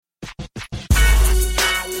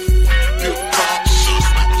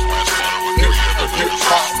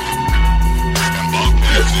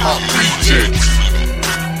Rejectz.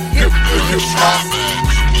 Hip hop.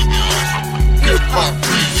 Hip hop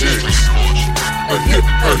Rejectz. A hip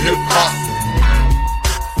hop.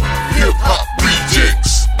 Hip hop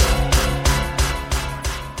Rejectz.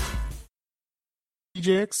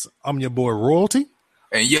 Rejectz. I'm your boy Royalty.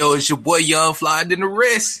 And yo, it's your boy Young Fly than the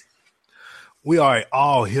rest. We are an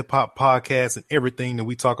all hip hop podcast, and everything that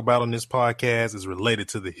we talk about on this podcast is related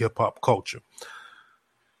to the hip hop culture.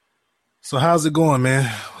 So how's it going, man?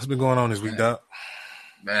 What's been going on this week, Doc?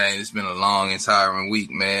 Man, it's been a long and tiring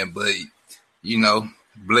week, man, but you know,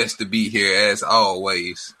 blessed to be here as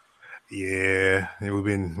always. Yeah,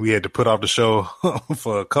 we had to put off the show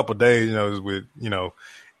for a couple of days, with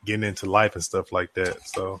getting into life and stuff like that.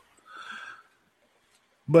 So,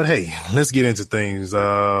 but hey, let's get into things.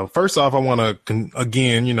 First off, I want to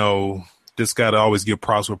again, just got to always give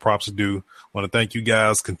props where props are due. Want to thank you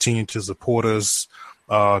guys. Continue to support us.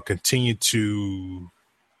 Continue to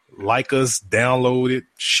like us, download it,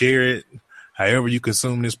 share it. However you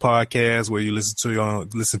consume this podcast, where you listen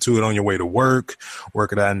to it on your way to work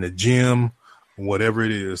it out in the gym, whatever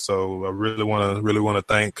it is. So I really want to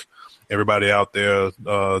thank everybody out there.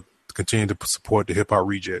 Continue to support the Hip Hop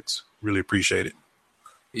Rejectz. Really appreciate it.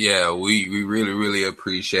 Yeah, we really, really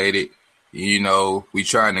appreciate it. We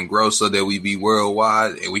trying to grow so that we be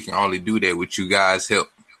worldwide, and we can only do that with you guys' help.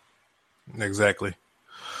 Exactly.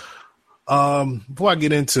 Before I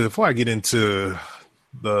get into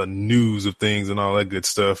the news of things and all that good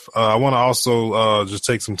stuff, I want to also just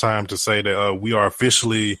take some time to say that we are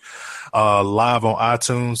officially live on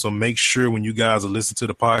iTunes. So make sure when you guys are listening to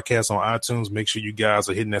the podcast on iTunes, make sure you guys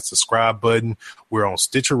are hitting that subscribe button. We're on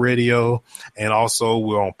Stitcher Radio, and also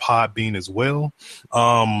we're on Podbean as well.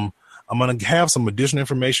 I'm going to have some additional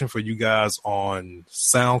information for you guys on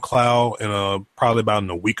SoundCloud and probably about in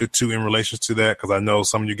a week or two in relation to that, because I know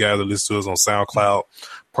some of you guys that listen to us on SoundCloud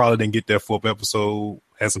probably didn't get that fourth episode,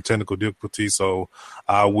 had some technical difficulties. So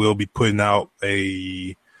I will be putting out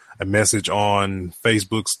a message on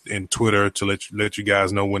Facebook and Twitter to let you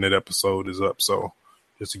guys know when that episode is up. So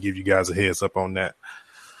just to give you guys a heads up on that.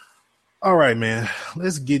 All right, man,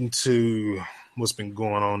 let's get into what's been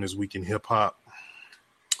going on this week in hip hop.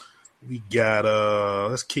 We got,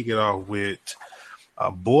 let's kick it off with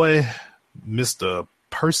our boy, Mr.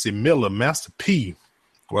 Percy Miller, Master P,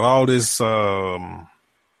 with all this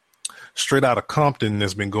straight out of Compton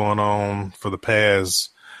that's been going on for the past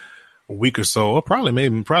week or so, or probably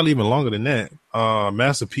even longer than that.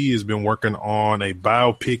 Master P has been working on a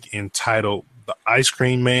biopic entitled The Ice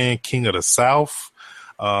Cream Man, King of the South.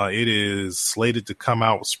 It is slated to come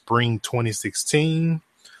out spring 2016.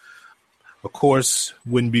 Of course,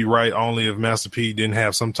 wouldn't be right only if Master P didn't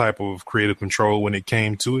have some type of creative control when it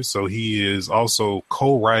came to it. So he is also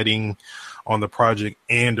co-writing on the project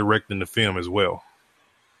and directing the film as well.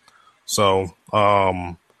 So,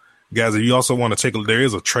 guys, if you also want to there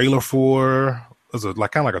is a trailer kind of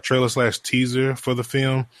like a trailer / teaser for the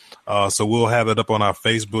film. So we'll have it up on our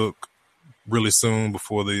Facebook really soon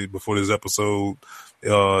before this episode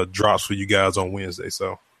drops for you guys on Wednesday.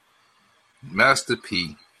 So, Master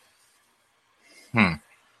P. Let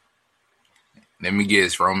me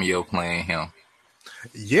guess, Romeo playing him.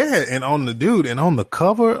 Yeah, and on the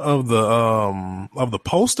cover of the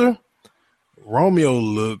poster, Romeo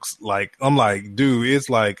looks like, I'm like, dude, it's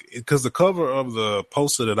like, because the cover of the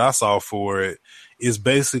poster that I saw for it is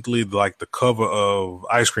basically like the cover of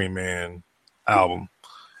Ice Cream Man album.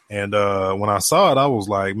 And when I saw it, I was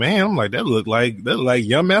like, man, I'm like, that look like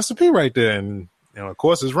young Master P right there. And of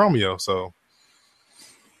course it's Romeo. So,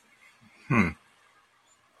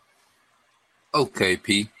 Okay,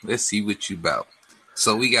 P, let's see what you about.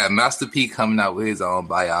 So we got Master P coming out with his own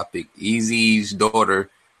biopic. Eazy's daughter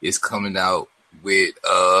is coming out with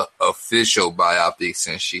official biopic,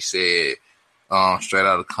 since she said straight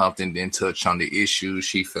out of Compton didn't touch on the issues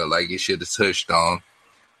she felt like it should have touched on.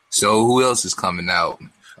 So who else is coming out?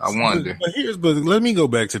 I wonder. But let me go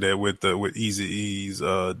back to that with Eazy-E's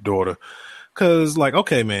daughter, because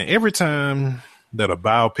okay, man, every time that a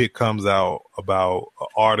biopic comes out about an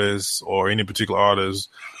artist or any particular artist,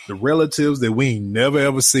 the relatives that we ain't never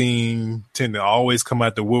ever seen tend to always come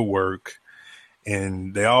out the woodwork,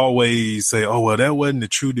 and they always say, oh, well, that wasn't the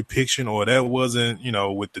true depiction, or that wasn't,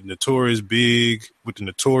 with the Notorious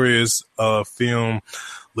film,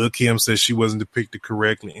 Lil' Kim says she wasn't depicted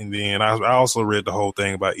correctly. And then I also read the whole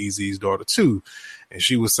thing about Eazy's daughter too, and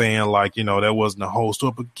she was saying that wasn't the whole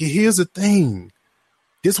story. But here's the thing.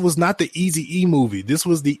 This was not the Eazy-E movie. This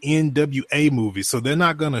was the NWA movie. So they're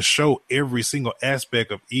not going to show every single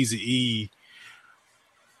aspect of Eazy-E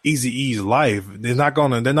Eazy-E's life. They're not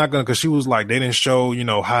gonna, because she was like, they didn't show,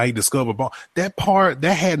 how he discovered Bone. That part,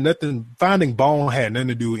 that had nothing, finding Bone had nothing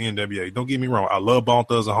to do with NWA. Don't get me wrong. I love Bone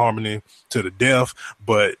Thugs and Harmony to the death,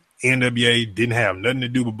 but NWA didn't have nothing to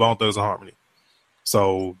do with Bone Thugs and Harmony.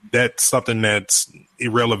 So that's something that's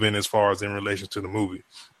irrelevant as far as in relation to the movie.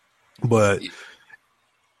 But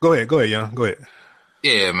go ahead, Young. Go ahead.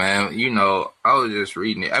 Yeah, man. I was just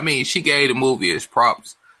reading it. I mean, she gave the movie its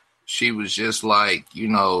props. She was just like,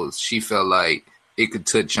 she felt like it could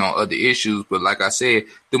touch on other issues. But like I said,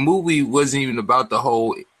 the movie wasn't even about the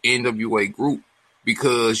whole NWA group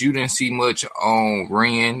because you didn't see much on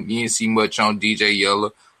Ren. You didn't see much on DJ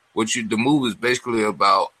Yella. The movie was basically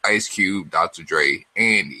about Ice Cube, Dr. Dre,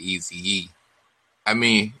 and Eazy-E. I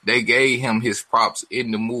mean, they gave him his props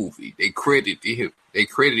in the movie. They credited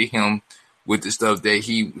him with the stuff that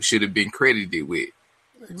he should have been credited with.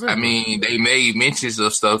 Exactly. I mean, they made mentions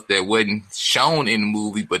of stuff that wasn't shown in the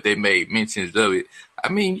movie, but they made mentions of it. I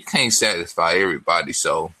mean, you can't satisfy everybody,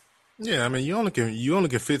 so. Yeah, I mean, you only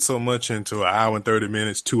can fit so much into an hour and 30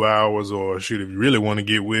 minutes, 2 hours, or shoot, if you really want to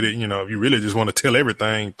get with it, if you really just want to tell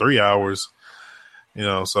everything, 3 hours,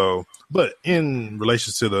 so. But in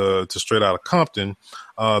relation to Straight Outta Compton,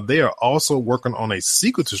 they are also working on a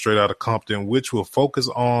sequel to Straight Outta Compton, which will focus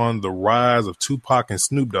on the rise of Tupac and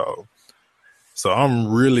Snoop Dogg. So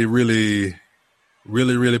I'm really, really,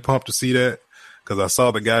 really, really pumped to see that because I saw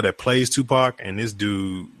the guy that plays Tupac, and this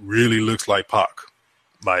dude really looks like Pac.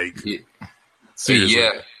 Like, seriously.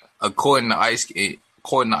 Yeah. According to Ice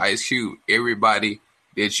Cube, everybody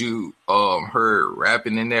that you heard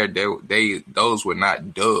rapping in there, those were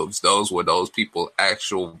not dubs. Those were those people's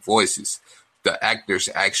actual voices, the actors'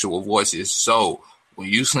 actual voices. So when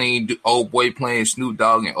you seen old boy playing Snoop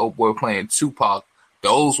Dogg and old boy playing Tupac,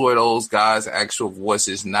 those were those guys' actual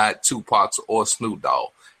voices, not Tupac's or Snoop Dogg.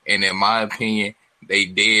 And in my opinion, they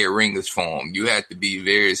dead ringers for him. You have to be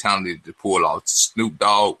very talented to pull off Snoop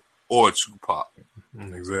Dogg or Tupac.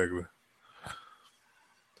 Exactly.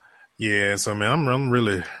 Yeah, so man, I'm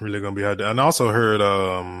really, really gonna be out there. And I also heard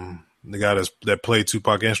the guy that played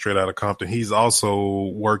Tupac and Straight Outta Compton, he's also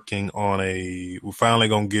working on we're finally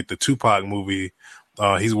gonna get the Tupac movie.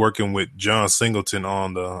 He's working with John Singleton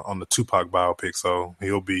on the Tupac biopic, so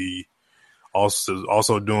he'll be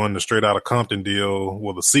also doing the Straight Outta Compton deal.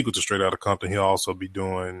 Well, the sequel to Straight Outta Compton, he'll also be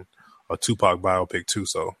doing a Tupac biopic too.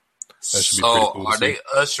 So that should be pretty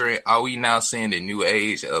cool. Are we now seeing the new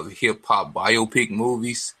age of hip hop biopic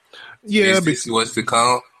movies? Yeah, is this what's to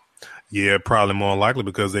come? Yeah, probably more likely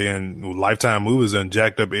because they in Lifetime movies and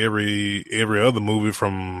jacked up every other movie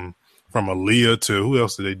from Aaliyah to who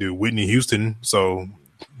else did they do? Whitney Houston. So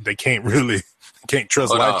they can't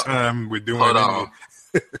trust Lifetime with doing anything.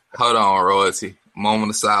 Hold on, royalty. Moment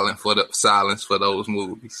of silence for those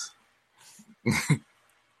movies. All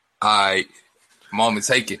right, moment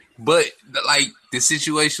taken. But like the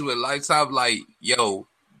situation with Lifetime, like yo,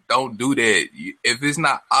 don't do that. If it's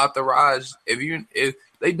not authorized, if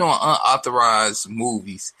they doing unauthorized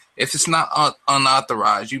movies, if it's not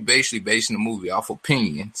unauthorized, you basically basing the movie off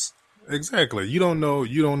opinions. Exactly. You don't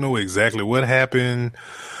know exactly what happened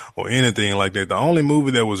or anything like that. The only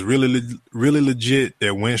movie that was really legit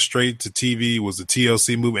that went straight to TV was the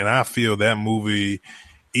TLC movie, and I feel that movie,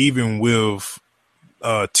 even with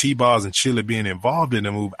T-Boz and Chili being involved in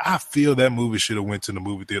the movie, I feel that movie should have went to the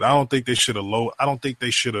movie theater. I don't think they should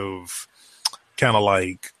have kind of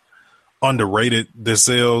like underrated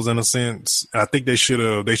themselves in a sense. I think they should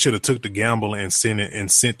have took the gamble and sent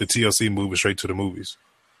the TLC movie straight to the movies.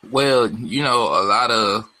 Well, a lot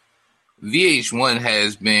of VH1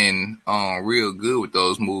 has been real good with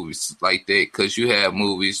those movies like that because you have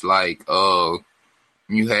movies like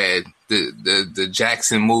you had the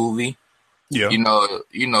Jackson movie. Yeah,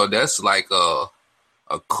 that's like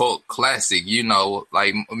a cult classic.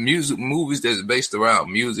 Like movies that's based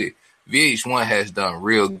around music. VH1 has done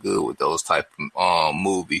real good with those type of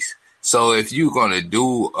movies. So if you're gonna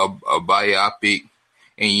do a biopic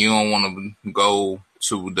and you don't want to go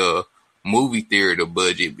to the movie theater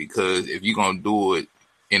budget, because if you're gonna do it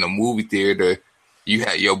in a movie theater,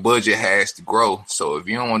 your budget has to grow. So if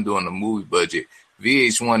you don't want to do it in a movie budget,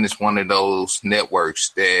 VH1 is one of those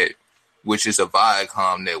networks which is a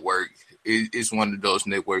Viacom network. It's one of those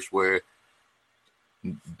networks where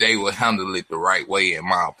they will handle it the right way, in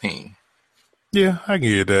my opinion. Yeah, I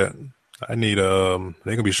get that. I need they're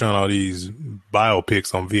gonna be showing all these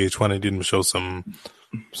biopics on VH1. They didn't show some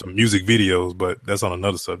music videos, but that's on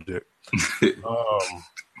another subject.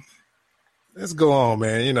 Let's go on,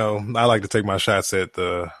 man. I like to take my shots at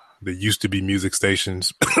the used to be music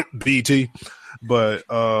stations, BT. But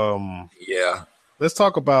yeah, let's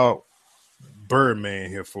talk about Birdman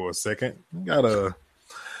here for a second. We got this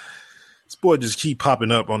boy just keep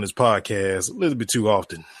popping up on this podcast a little bit too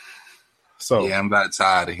often. So yeah, I'm about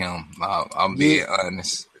tired of him. I'm being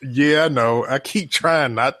honest. Yeah, I know. I keep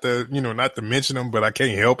trying not to mention him, but I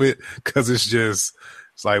can't help it because it's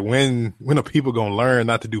like when are people gonna learn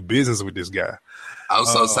not to do business with this guy? I'm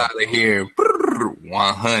so tired of hearing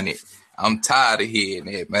 100. I'm tired of hearing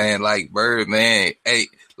it, man. Like Birdman, hey,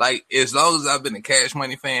 like as long as I've been a Cash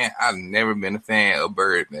Money fan, I've never been a fan of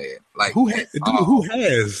Birdman. Like who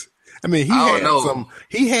has? I mean,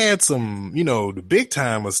 he had some, the big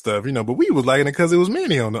time of stuff, but we was liking it because it was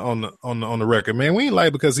Manny on the record, man. We ain't like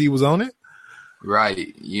it because he was on it, right?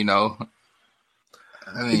 I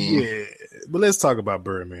mean, yeah. But let's talk about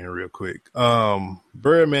Birdman real quick.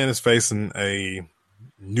 Birdman is facing a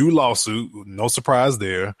new lawsuit, no surprise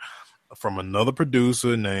there, from another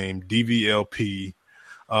producer named DVLP.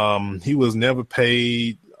 He was never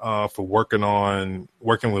paid for working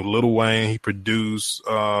with Lil Wayne. He produced,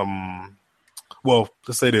 let's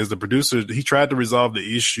say this, the producer, he tried to resolve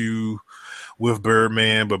the issue with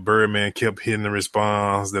Birdman, but Birdman kept hitting the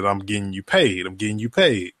response that I'm getting you paid.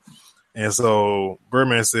 And so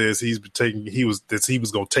Birdman says he was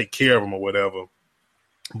going to take care of him or whatever.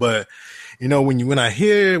 But when I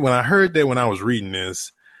heard that when I was reading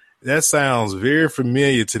this, that sounds very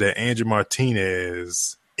familiar to that Andrew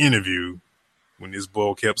Martinez interview when this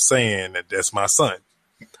boy kept saying that that's my son.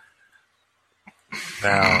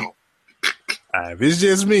 Now, if it's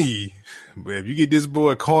just me, but if you get this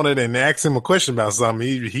boy cornered and ask him a question about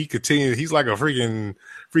something, he continues. He's like a freaking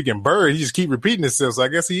bird. He just keep repeating himself. So I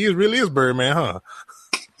guess he really is Birdman, huh?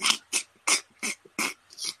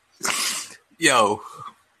 Yo,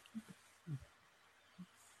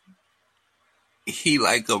 he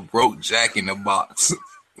like a broke Jack in the Box.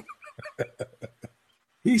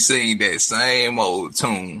 He sing that same old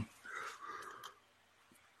tune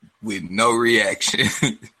with no reaction.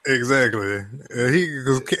 Exactly.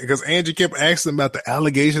 Because Angie kept asking about the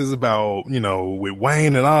allegations about, with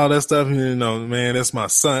Wayne and all that stuff. Man, that's my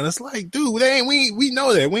son. It's like, dude, we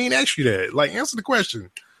know that. We ain't asked you that. Like, answer the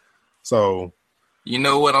question. So, you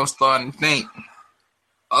know what I'm starting to think?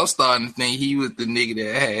 I'm starting to think he was the nigga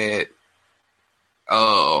that had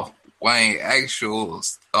Wayne actual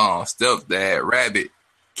stepdad Rabbit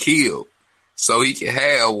killed so he could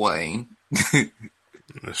have Wayne.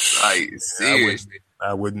 Like, seriously.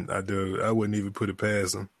 I wouldn't even put it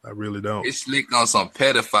past him. I really don't. It's slick on some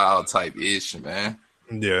pedophile type ish, man.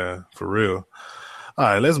 Yeah, for real. All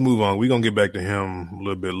right, let's move on. We're gonna get back to him a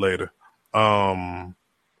little bit later.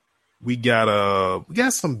 We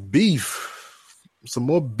got some beef, some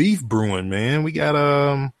more beef brewing, man. We got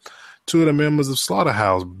two of the members of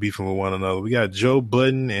Slaughterhouse beefing with one another. We got Joe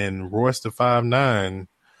Budden and Royce the 5'9"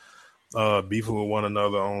 beefing with one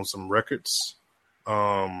another on some records.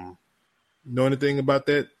 Know anything about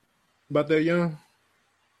that? Young?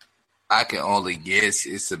 I can only guess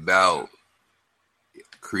it's about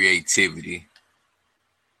creativity.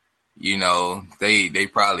 They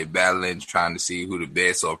probably battling, trying to see who the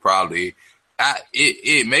best, or probably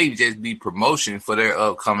it may just be promotion for their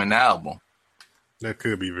upcoming album. That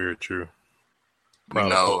could be very true.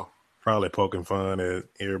 Probably poking fun at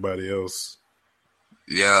everybody else.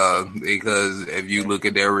 Yeah, because if you look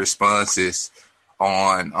at their responses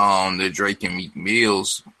on the Drake and Meek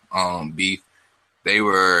Mill's beef, they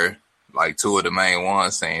were like two of the main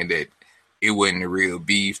ones saying that it wasn't a real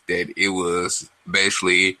beef, that it was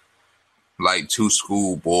basically like two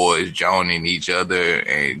schoolboys joining each other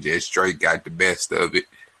and just Drake got the best of it.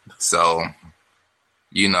 So,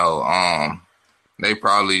 they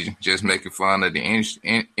probably just making fun of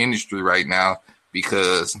the industry right now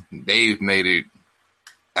because they've made it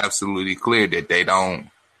absolutely clear that they don't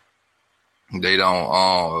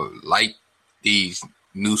like these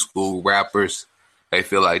new school rappers. They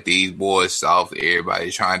feel like these boys soft.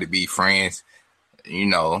 Everybody's trying to be friends.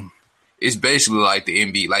 It's basically like the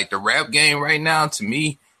NBA, like the rap game right now. To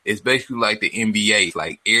me, it's basically like the NBA.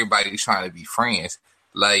 Like everybody's trying to be friends.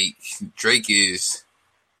 Like Drake was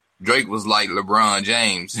like LeBron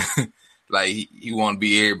James. Like he want to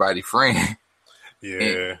be everybody's friend. Yeah.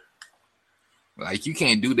 And, like, you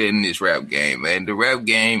can't do that in this rap game, man. The rap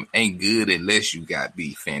game ain't good unless you got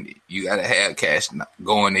beef in it. You got to have cash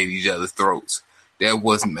going at each other's throats. That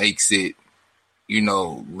what makes it,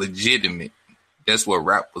 legitimate. That's what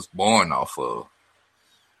rap was born off of.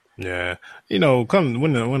 Yeah.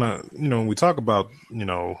 When we talk about,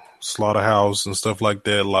 Slaughterhouse and stuff like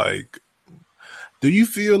that, like, do you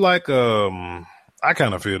feel like, I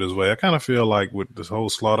kind of feel this way. I kind of feel like with this whole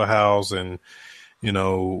Slaughterhouse and,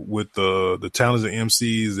 with the talented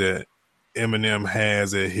MCs that Eminem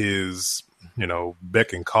has at his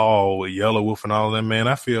Beck and Call with Yellow Wolf and all of them, man,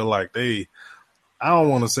 I feel like I don't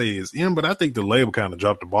want to say it's in, but I think the label kind of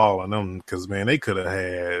dropped the ball on them because, man, they could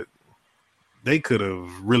have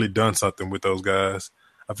really done something with those guys.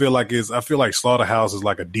 I feel like Slaughterhouse is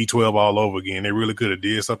like a D12 all over again. They really could have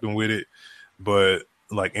did something with it, but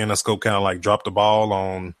like Interscope kind of like dropped the ball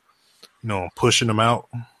on, pushing them out.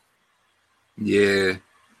 Yeah.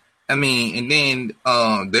 I mean, and then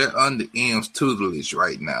they're under M's tutelage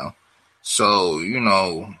right now. So,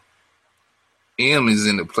 M is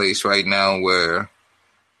in a place right now where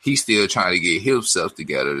he's still trying to get himself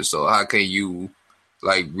together. So how can you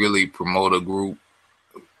like really promote a group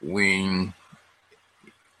when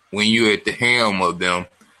you're at the helm of them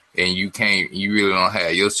and you really don't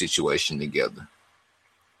have your situation together?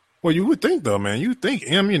 Well, you would think though, man. You would think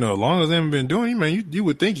M, as long as M been doing, man, you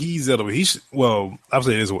would think he's at well, I'll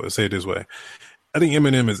say it this way. I think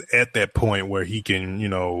Eminem is at that point where he can,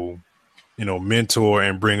 mentor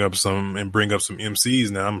and bring up some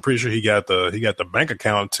MCs. Now I'm pretty sure he got the bank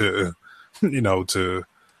account to, to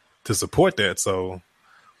support that. So,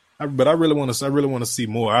 but I really want to see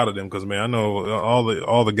more out of them because, man, I know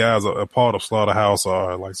all the guys are a part of Slaughterhouse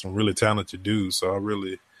are like some really talented dudes. So I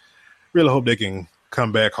really, really hope they can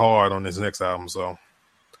come back hard on this next album. So,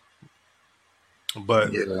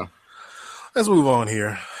 but yeah. Let's move on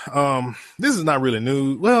here. This is not really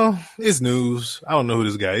news. Well, it's news. I don't know who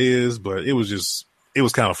this guy is, but it was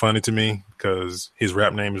kind of funny to me because his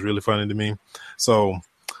rap name is really funny to me. So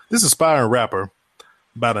this aspiring rapper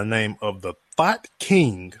by the name of the Thought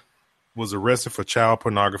King was arrested for child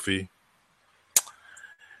pornography.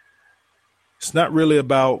 It's not really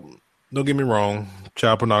about, don't get me wrong,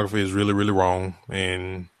 child pornography is really, really wrong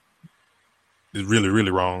and is really,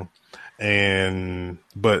 really wrong.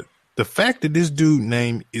 But the fact that this dude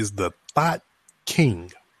name is the Thought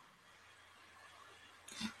King.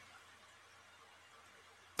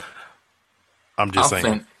 I'm just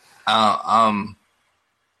saying.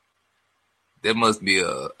 There must be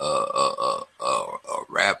a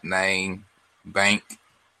rap name bank,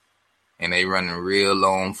 and they running real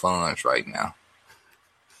long funds right now.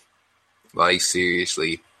 Like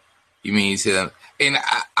seriously, you mean to? And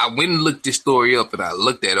I went and looked this story up, and I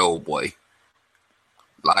looked at old boy.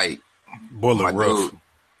 Like, boy, look rough. Dude,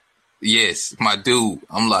 yes, my dude.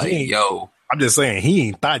 I'm like, yo. I'm just saying he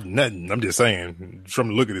ain't thought nothing. I'm just saying from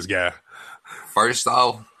the look of this guy. First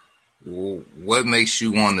off, what makes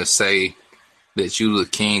you want to say that you the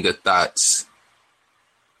king of thoughts?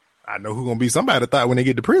 I know who's gonna be somebody thought when they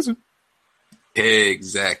get to prison.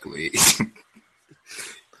 Exactly.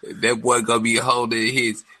 That boy gonna be holding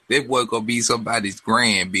his. That boy gonna be somebody's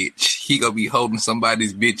grand bitch. He gonna be holding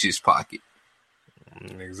somebody's bitch's pocket.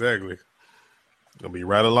 Exactly. Gonna be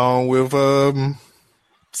right along with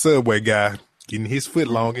Subway guy getting his foot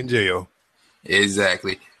long in jail.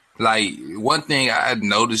 Exactly. Like one thing I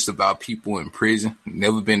noticed about people in prison,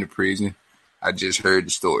 never been to prison. I just heard the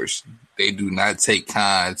stories. They do not take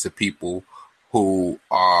kind to people who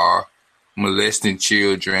are molesting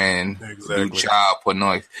children, do child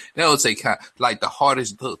pornography. They don't take kind. Like the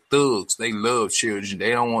hardest thugs, they love children.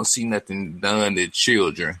 They don't want to see nothing done to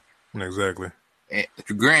children. Exactly. And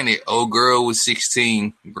granted, old girl was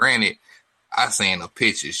 16. Granted, I seen her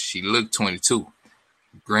pictures. She looked 22.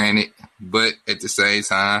 Granted, but at the same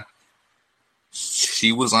time,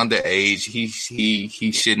 she was underage.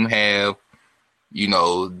 He shouldn't have,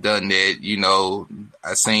 done that.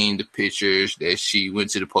 I seen the pictures that she went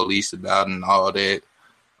to the police about and all that.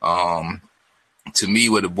 To me,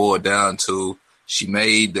 what it boiled down to, she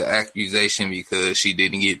made the accusation because she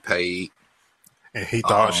didn't get paid. And he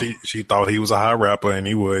thought she thought he was a high rapper, and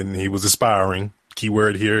he wouldn't. He was aspiring.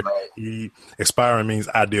 Keyword here. Right. Aspiring means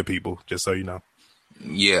idea people, just so you know.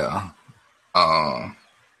 Yeah. And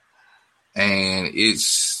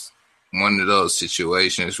it's one of those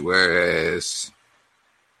situations whereas,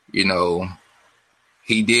 he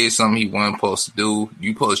did something he wasn't supposed to do.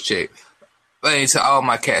 You supposed to check. But to all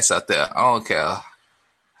my cats out there, I don't care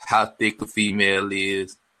how thick a female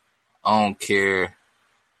is. I don't care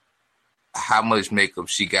how much makeup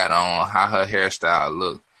she got on, how her hairstyle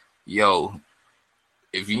look. Yo,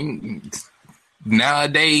 if you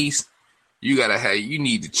nowadays you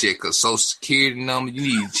need to check her social security number, you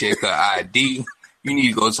need to check her ID, you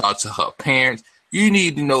need to go talk to her parents, you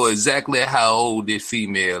need to know exactly how old this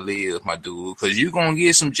female is, my dude, because you're gonna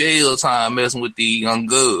get some jail time messing with these young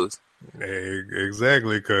girls.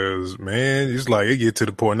 Exactly, because man, it's like it get to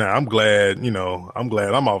the point now. I'm glad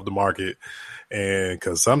I'm off the market. And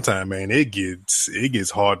because sometimes, man, it gets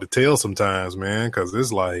hard to tell sometimes, man, because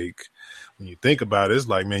it's like, when you think about it, it's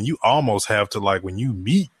like, man, you almost have to, like, when you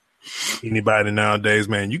meet Anybody nowadays,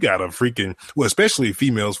 man, you got a freaking, well, especially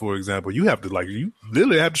females, for example, you have to you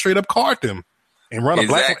literally have to straight up card them and run a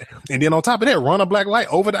black light. And then on top of that, run a black light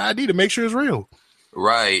over the ID to make sure it's real.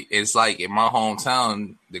 Right. It's like in my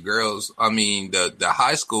hometown, the girls, the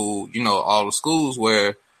high school, all the schools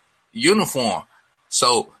wear uniform.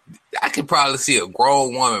 So I could probably see a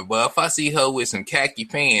grown woman, but if I see her with some khaki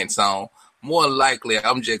pants on, more likely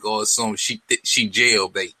I'm just going to assume she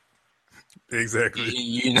jailbait.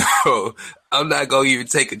 Exactly. I'm not going to even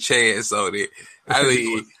take a chance on it.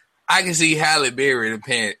 I can see Halle Berry in a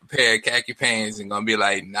pair of khaki pants and going to be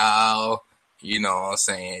like, no, you know what I'm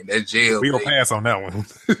saying? That's jail. We gonna pass on that one.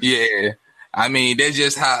 Yeah. That's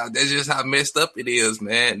just how messed up it is,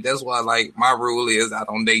 man. That's why, my rule is I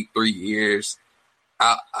don't date 3 years.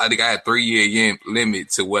 I think I had 3-year limit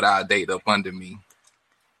to what I date up under me.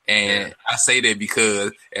 And I say that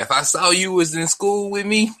because if I saw you was in school with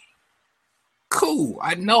me, cool.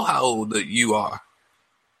 I know how old you are.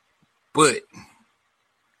 But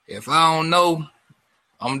if I don't know,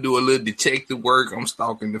 I'm going to do a little detective work. I'm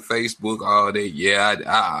stalking the Facebook, all that.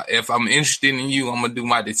 Yeah, if I'm interested in you, I'm going to do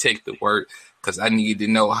my detective work because I need to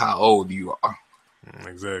know how old you are.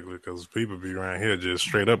 Exactly, because people be around here just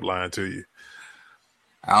straight up lying to you.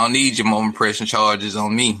 I don't need your mom impression charges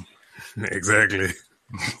on me. Exactly.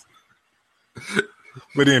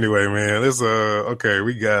 But anyway, man, let's okay.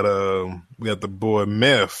 We got the boy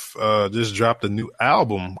Meth just dropped a new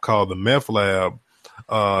album called The Meth Lab.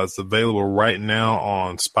 It's available right now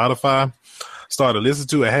on Spotify. Started to listen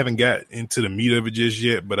to it. I haven't got into the meat of it just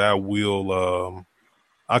yet, but I will.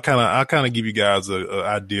 I'll kind of give you guys an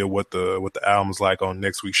idea what the album's like on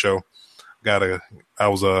next week's show.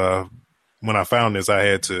 When I found this,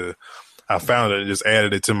 I found it and just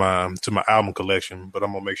added it to my album collection. But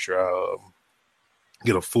I'm gonna make sure I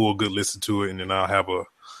get a full good listen to it, and then I'll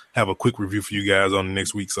have a quick review for you guys on the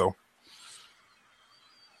next week. So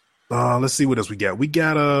let's see what else we got. We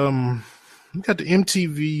got the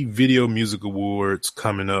MTV Video Music Awards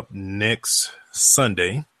coming up next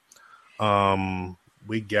Sunday.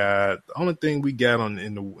 We got the only thing we got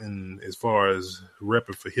in as far as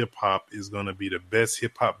repping for hip hop is going to be the best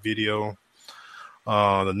hip hop video.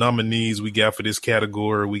 The nominees we got for this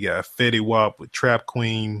category, we got Fetty Wap with Trap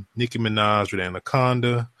Queen, Nicki Minaj with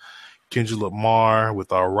Anaconda, Kendrick Lamar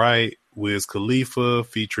with All Right, Wiz Khalifa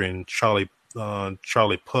featuring Charlie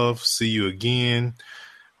Puff, See You Again,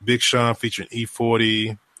 Big Sean featuring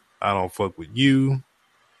E40, I Don't Fuck With You.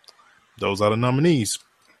 Those are the nominees.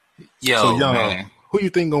 Yo, man. Who you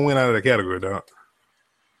think gonna win out of the category, dog?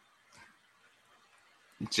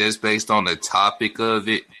 Just based on the topic of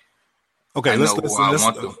it. Okay, let's say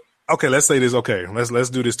this. Okay, let's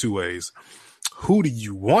do this two ways. Who do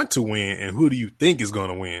you want to win, and who do you think is going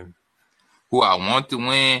to win? Who I want to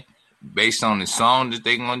win, based on the song that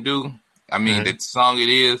they're gonna do. The song it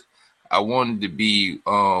is. I wanted to be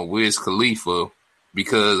Wiz Khalifa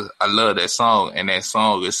because I love that song, and that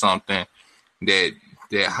song is something that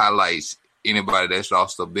highlights anybody that's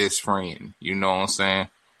lost a best friend. You know what I'm saying?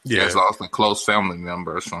 Yeah, that's lost a close family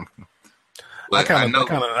member or something. But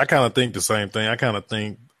I kind of think the same thing.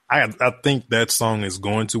 I think that song is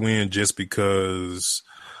going to win just because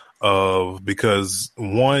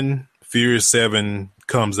one, Furious 7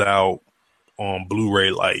 comes out on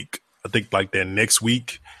Blu-ray I think that next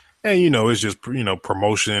week, and it's just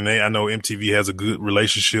promotion. I know MTV has a good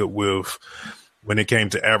relationship with when it came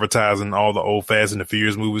to advertising all the old Fast and the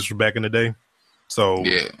Furious movies from back in the day. So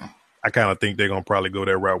yeah, I kind of think they're gonna probably go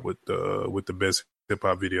that route with the best hip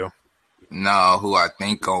hop video. No, who I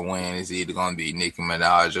think gonna win is either gonna be Nicki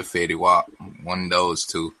Minaj or Fetty Wap. One of those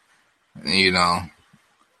two.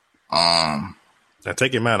 Now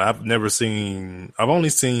take it, man. I've only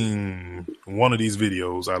seen one of these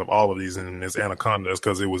videos out of all of these, and it's Anaconda. That's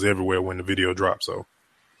because it was everywhere when the video dropped. So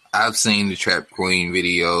I've seen the Trap Queen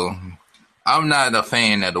video. I'm not a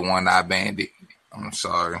fan of the One Eye Bandit. I'm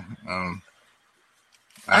sorry.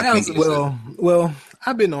 I've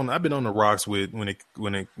been on the rocks with when it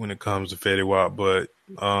comes to Fetty Wap, but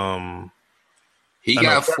he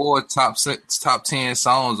got 4 top 10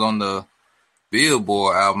 songs on the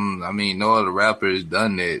Billboard album. No other rapper has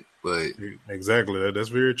done that, but exactly that's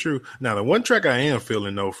very true. Now, the one track I am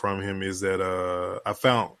feeling though from him is that I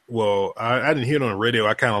found. Well, I didn't hear it on the radio.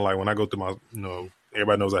 I kind of like when I go through my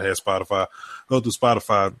everybody knows I had Spotify. Go through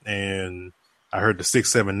Spotify and I heard the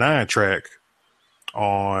 679 track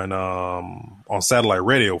on satellite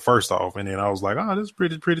radio first off, and then I was like, oh, this is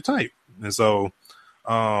pretty tight. And so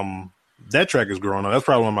that track is growing on. That's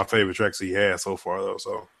probably one of my favorite tracks he has so far though.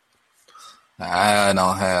 So I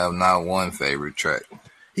don't have not one favorite track.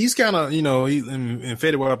 He's kind of, and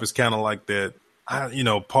Fetty Wap is kind of like that.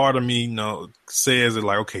 part of me, says it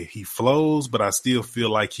like, okay, he flows, but I still feel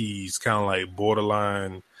like he's kind of like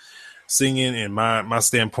borderline singing. And my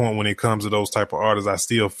standpoint when it comes to those type of artists, I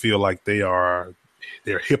still feel like they're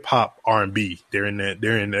hip hop R&B.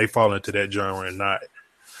 They fall into that genre and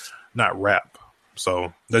not rap.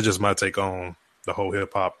 So that's just my take on the whole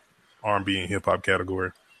hip hop, R&B and hip hop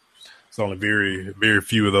category. It's only very, very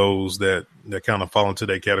few of those that kind of fall into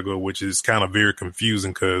that category, which is kind of very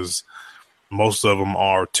confusing because most of them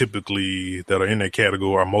are typically that are in that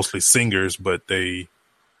category are mostly singers, but they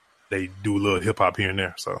do a little hip hop here and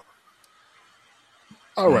there. So,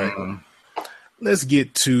 all right, let's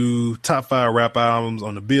get to top 5 rap albums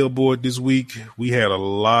on the Billboard this week. We had a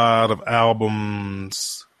lot of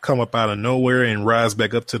albums come up out of nowhere and rise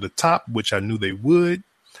back up to the top, which I knew they would.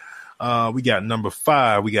 We got number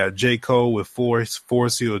 5. We got J. Cole with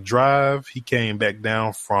Forest Hill Drive. He came back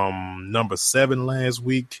down from number 7 last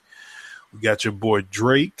week. We got your boy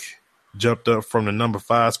Drake, jumped up from the number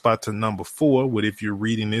 5 spot to number 4 with If You're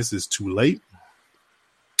Reading This, It's Too Late.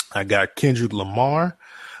 I got Kendrick Lamar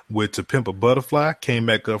with To Pimp a Butterfly, came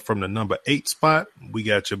back up from the number 8 spot. We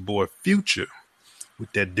got your boy Future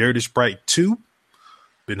with that Dirty Sprite 2.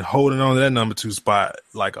 Been holding on to that number 2 spot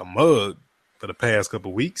like a mug for the past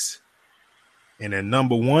couple weeks. And at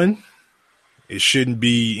number 1, it shouldn't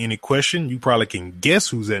be any question. You probably can guess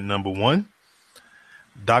who's at number 1.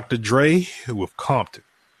 Dr. Dre with Compton.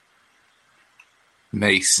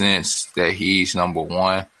 Makes sense that he's number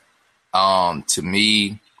 1. To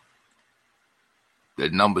me, the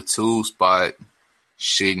number 2 spot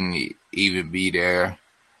shouldn't even be there.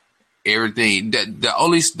 Everything the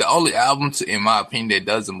only album in my opinion that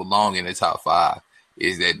doesn't belong in the top 5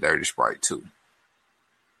 is that Dirty Sprite 2.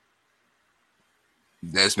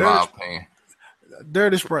 That's my opinion.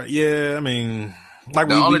 Dirty Sprite, yeah. I mean, like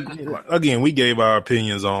we gave our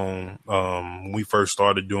opinions on when we first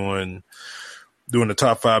started doing the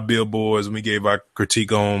top 5 billboards, and we gave our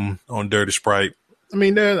critique on Dirty Sprite. I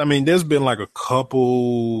mean, there's been like a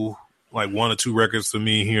couple, like 1 or 2 records for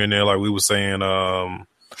me here and there. Like we were saying,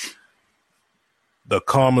 the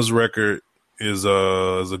Karma's record is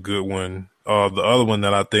a good one. The other one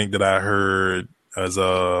that I think that I heard as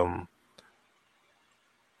I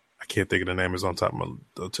can't think of the name. Is on top of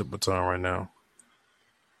the tip of my tongue right now.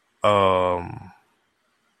 I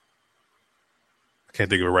can't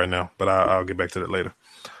think of it right now, but I'll get back to that later.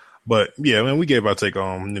 But yeah, I mean, we gave our take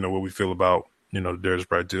on what we feel about the Dirty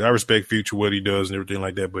Sprite 2. I respect Future, what he does and everything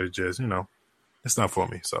like that, but it just it's not for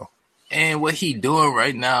me. So. And what he doing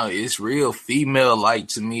right now is real female-like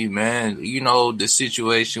to me, man. The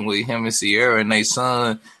situation with him and Sierra and their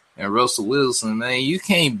son and Russell Wilson, man. You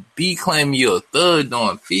can't be claiming you're a thug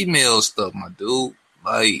doing female stuff, my dude.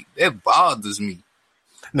 Like, that bothers me.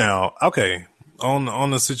 Now, okay,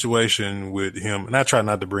 on the situation with him, and I try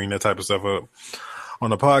not to bring that type of stuff up on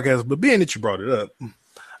the podcast, but being that you brought it up,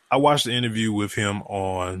 I watched the interview with him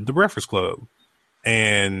on The Breakfast Club,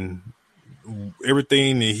 and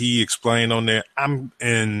everything that he explained on there,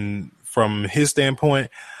 and from his standpoint,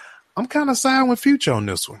 I'm kind of siding with Future on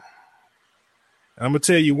this one. I'm gonna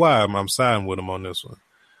tell you why I'm siding with him on this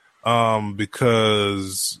one.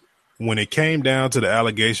 Because when it came down to the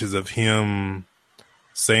allegations of him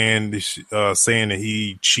saying that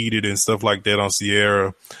he cheated and stuff like that on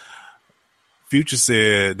Sierra, Future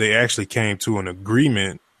said they actually came to an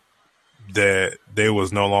agreement that they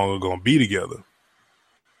was no longer going to be together.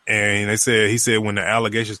 And he said when the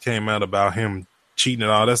allegations came out about him cheating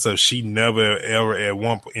and all that stuff, she never ever at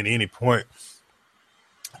any point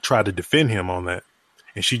tried to defend him on that.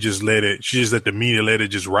 And she just let the media let it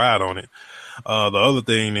just ride on it. The other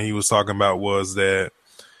thing that he was talking about was that,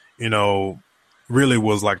 really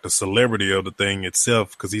was like the celebrity of the thing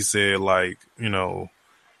itself. Cause he said like,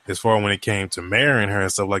 as far when it came to marrying her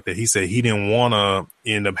and stuff like that, he said he didn't want to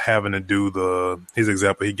end up having to do his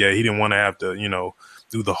example he gave. He didn't want to have to,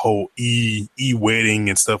 do the whole wedding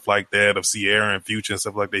and stuff like that of Sierra and Future and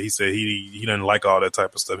stuff like that. He said he didn't like all that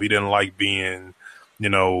type of stuff. He didn't like being,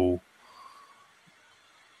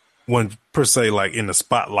 one per se, like in the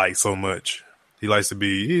spotlight so much. He likes to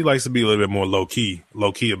be a little bit more low key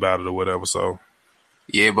about it or whatever. So.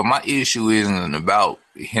 Yeah, but my issue isn't about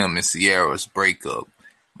him and Sierra's breakup.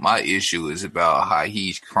 My issue is about how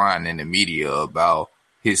he's crying in the media about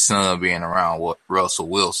his son being around Russell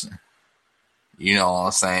Wilson. You know what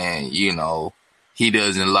I'm saying? He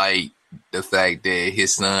doesn't like the fact that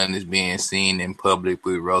his son is being seen in public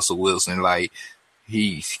with Russell Wilson. Like,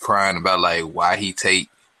 he's crying about like why he take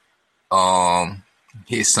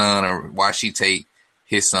his son, or why she take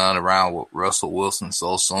his son around with Russell Wilson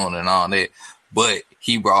so soon and all that. But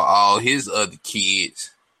he brought all his other kids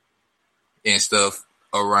and stuff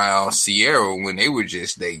around Sierra when they were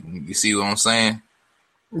just dating. You see what I'm saying?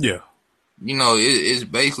 Yeah. You know, it's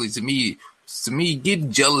basically to me,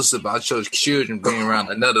 getting jealous about your children being around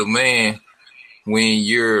another man when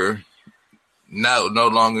you're no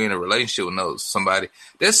longer in a relationship with somebody.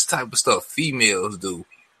 That's the type of stuff females do.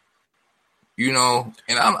 You know,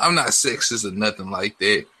 and I'm not sexist or nothing like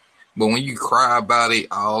that. But when you cry about it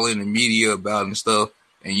all in the media about it and stuff,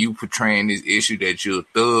 and you portraying this issue that you're a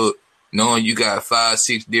thug, knowing you got 5,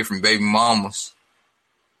 6 different baby mamas,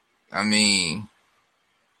 I mean,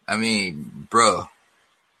 bruh,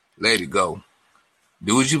 let it go.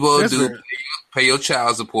 Do what you supposed to do. Pay your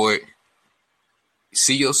child support.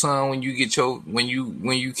 See your son when you get when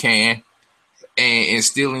you can, and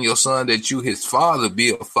instill in your son that you his father,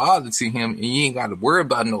 be a father to him, and you ain't got to worry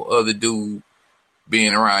about no other dude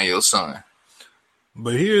being around your son.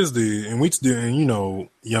 But here's you know,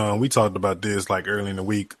 Young, we talked about this like early in the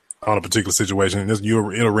week on a particular situation. And it'll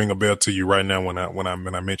ring a bell to you right now when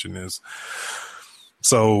I mention this.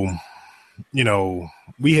 So, you know,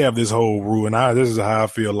 we have this whole rule, and this is how I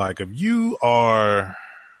feel like if you are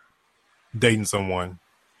dating someone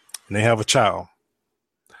and they have a child,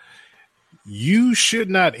 you should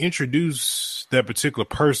not introduce that particular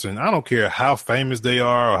person. I don't care how famous they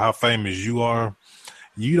are or how famous you are.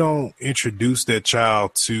 You don't introduce that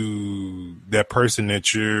child to that person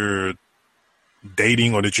that you're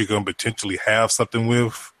dating or that you're going to potentially have something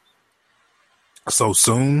with so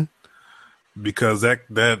soon, because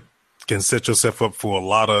that can set yourself up for a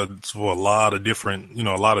lot of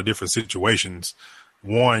different situations.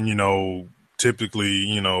 One, you know, typically,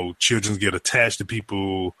 you know, children get attached to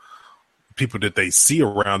people that they see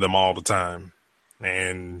around them all the time,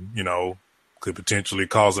 and, you know, could potentially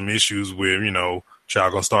cause them issues where, you know,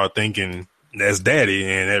 child gonna start thinking that's daddy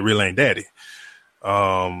and that really ain't daddy.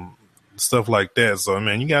 Stuff like that. So,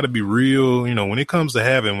 man, you got to be real, you know, when it comes to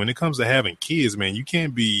having kids, man. You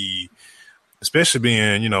can't be, especially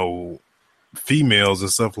being, you know, females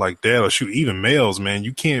and stuff like that, or shoot, even males, man.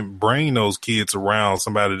 You can't bring those kids around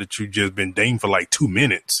somebody that you just been dating for like 2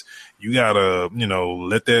 minutes. You gotta, you know,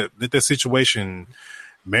 let that situation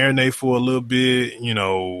marinate for a little bit, you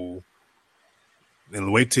know,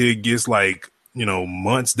 and wait till it gets like, you know,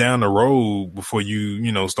 months down the road before you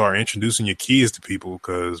know, start introducing your kids to people,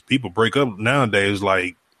 because people break up nowadays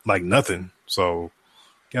like nothing. So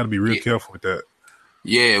got to be real careful with that.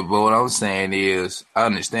 Yeah, but what I'm saying is, I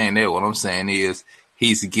understand that. What I'm saying is,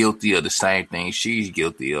 he's guilty of the same thing she's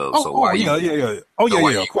guilty of. Of course,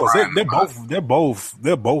 they're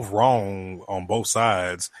both wrong on both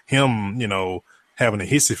sides. Him, you know, having a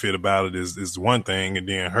hissy fit about it is one thing, and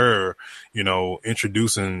then her, you know,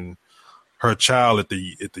 introducing her child at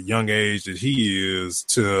the young age that he is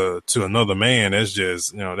to another man. That's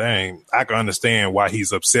just, you know, I can understand why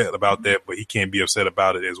he's upset about that, but he can't be upset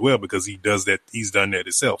about it as well, because he's done that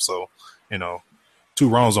himself. So, you know, 2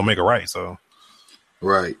 wrongs don't make a right. So,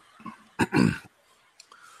 right.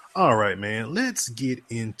 All right, man. Let's jump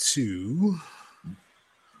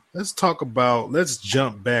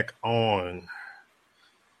back on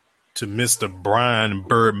to Mr. Brian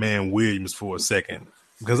Birdman Williams for a second.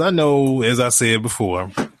 Because I know, as I said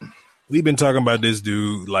before, we've been talking about this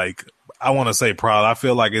dude, like, I want to say probably, I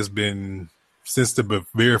feel like it's been since the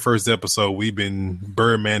very first episode,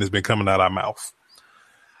 Birdman has been coming out our mouth.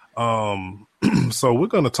 So we're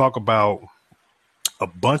going to talk about a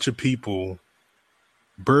bunch of people,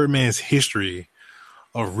 Birdman's history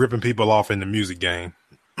of ripping people off in the music game.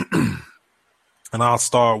 And I'll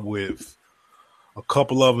start with a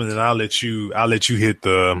couple of them, and I'll let you hit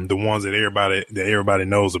the ones that everybody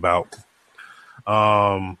knows about.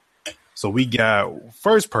 So we got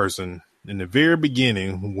first person in the very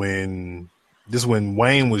beginning when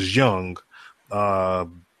Wayne was young. Rapper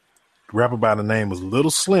by the name was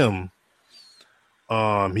Little Slim.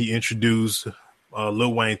 He introduced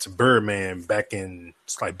Lil Wayne to Birdman back in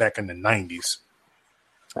the 90s,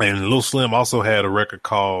 and Lil Slim also had a record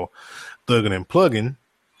called Thuggin' and Pluggin',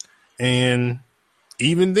 and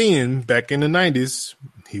even then, back in the 90s,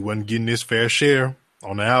 he wasn't getting his fair share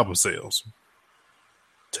on the album sales.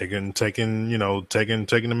 Taking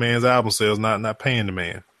the man's album sales, not paying the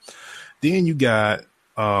man. Then you got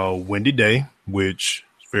Wendy Day, which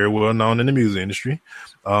is very well known in the music industry.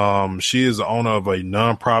 She is the owner of a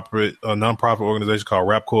nonprofit organization called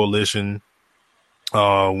Rap Coalition.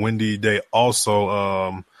 Wendy Day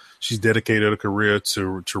also she's dedicated her career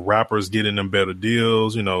to rappers getting them better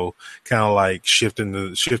deals, you know, kind of like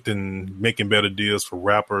making better deals for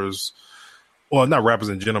rappers. Well, not rappers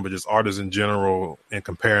in general, but just artists in general, and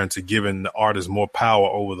comparing to giving the artists more power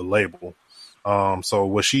over the label. So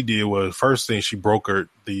what she did was, first thing, she brokered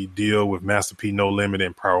the deal with Master P, No Limit,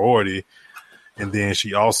 and Priority. And then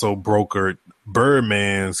she also brokered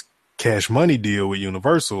Birdman's Cash Money deal with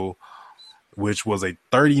Universal, which was a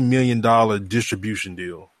 $30 million distribution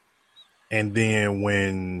deal. And then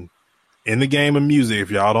when in the game of music,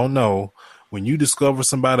 if y'all don't know, when you discover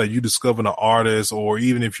somebody, or you discover an artist, or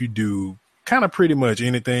even if you do kind of pretty much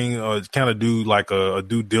anything, or kind of do like a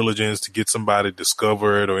due diligence to get somebody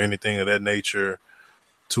discovered or anything of that nature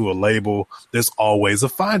to a label, there's always a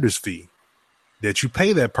finder's fee that you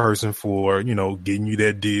pay that person for, you know, getting you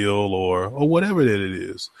that deal or whatever that it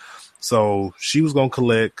is. So she was going to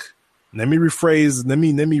collect, let me repeat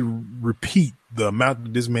the amount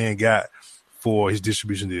that this man got for his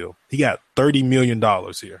distribution deal. He got $30 million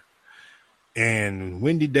here. And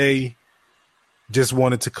Wendy Day just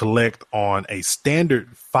wanted to collect on a standard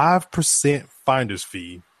 5% finder's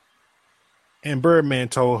fee. And Birdman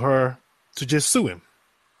told her to just sue him.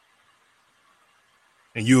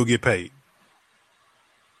 And you'll get paid.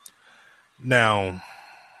 Now,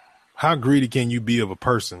 how greedy can you be of a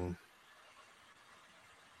person?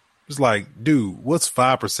 It's like, dude, what's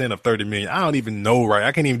 5% of 30 million? I don't even know, right?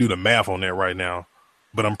 I can't even do the math on that right now.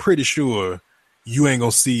 But I'm pretty sure you ain't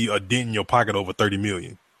gonna see a dent in your pocket over 30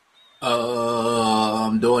 million.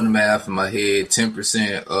 I'm doing the math in my head.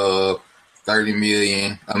 10% of 30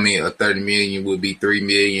 million. I mean, 30 million would be 3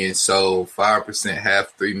 million. So 5%,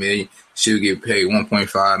 half 3 million, she'll get paid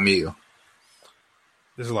 1.5 mil.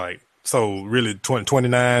 It's like, so really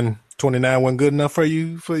 29 wasn't good enough for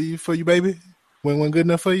you, baby? Wasn't good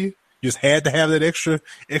enough for you? You just had to have that extra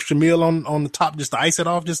meal on the top just to ice it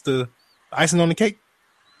off, just the icing on the cake?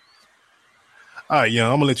 All right, yeah,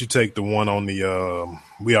 I'm gonna let you take the one on the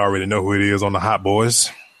we already know who it is, on the Hot Boys.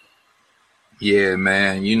 Yeah,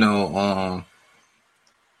 man. You know,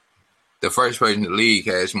 the first person to leave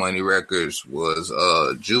Cash Money Records was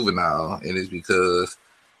Juvenile, and it's because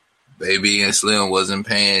Baby and Slim wasn't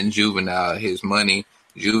paying Juvenile his money.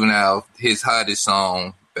 Juvenile, his hottest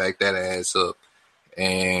song, Back That Ass Up,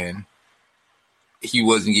 and he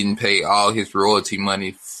wasn't getting paid all his royalty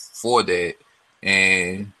money for that.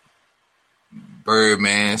 And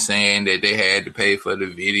Birdman saying that they had to pay for the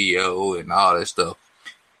video and all that stuff.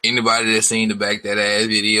 Anybody that's seen the Back That Ass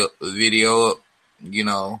video up, you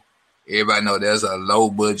know, everybody know that's a low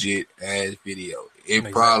budget ass video.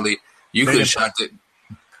 It probably, you could have shot that.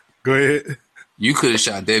 Go ahead. You could have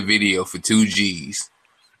shot that video for 2 G's.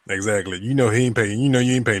 Exactly. You know he ain't paying. You know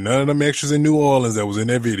you ain't paying none of them extras in New Orleans that was in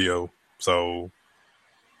that video. So,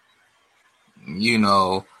 you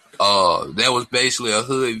know, that was basically a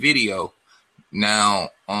hood video. Now,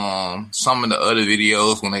 some of the other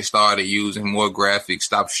videos, when they started using more graphics,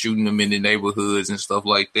 stopped shooting them in the neighborhoods and stuff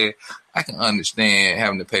like that, I can understand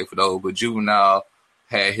having to pay for those. But Juvenile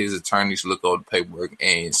had his attorneys look over the paperwork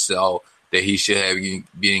and saw that he should have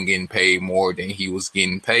been getting paid more than he was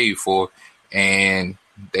getting paid for, and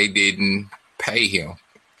they didn't pay him.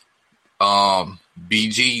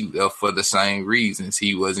 BG left for the same reasons.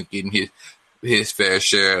 He wasn't getting his fair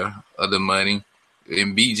share of the money,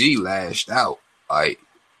 and BG lashed out.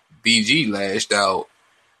 BG lashed out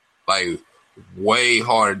way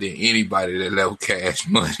harder than anybody that left Cash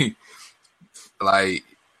Money. With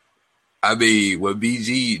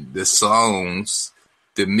BG, the songs,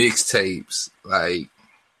 the mixtapes,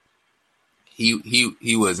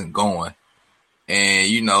 he wasn't going. And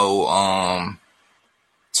you know,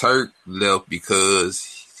 Turk left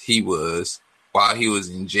because while he was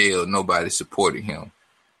in jail, nobody supported him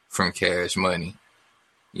from Cash Money.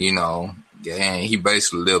 You know, and he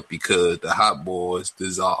basically left because the Hot Boys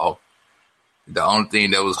dissolved. The only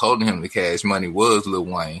thing that was holding him to Cash Money was Lil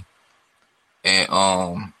Wayne.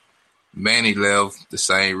 And Manny left the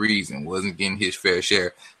same reason, wasn't getting his fair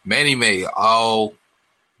share. Manny made all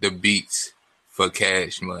the beats for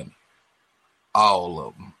Cash Money. All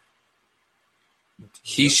of them.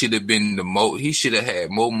 He should have been he should have had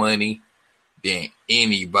more money than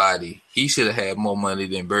anybody. He should have had more money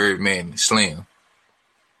than Birdman and Slim.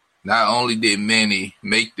 Not only did Manny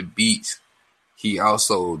make the beats, he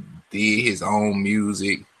also did his own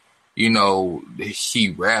music. You know,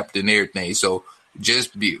 he rapped and everything. So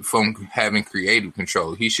from having creative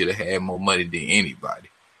control, he should have had more money than anybody.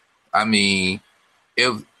 I mean,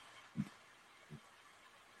 to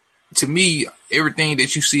me, everything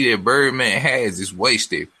that you see that Birdman has is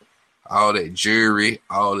wasted. All that jewelry,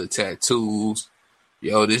 all the tattoos.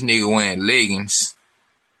 Yo, this nigga wearing leggings.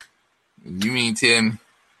 You mean tell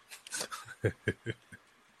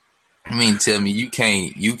me you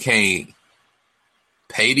can't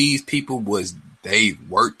pay these people what they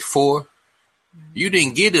worked for? You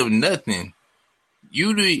didn't give them nothing.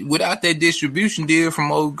 Without that distribution deal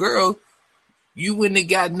from old girl, you wouldn't have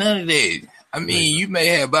got none of that. I mean, you may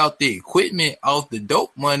have out the equipment off the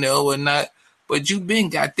dope money or whatnot, but you been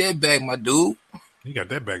got that back, my dude. You got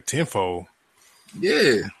that back tenfold.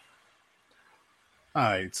 Yeah. All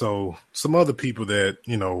right, so some other people that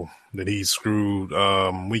that he screwed.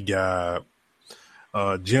 We got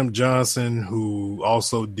Jim Johnson, who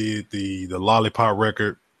also did the Lollipop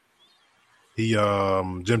record.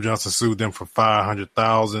 Jim Johnson sued them for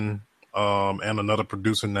 $500,000. And another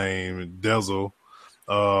producer named Dezel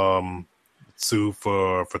sued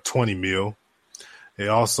for $20 million. They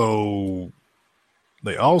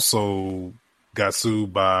also got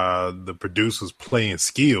sued by the producers Playing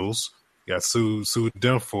Skills. Got sued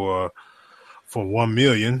them for $1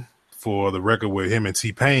 million for the record where him and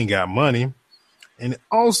T-Pain got money, and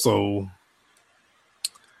also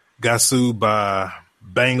got sued by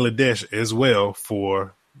Bangladesh as well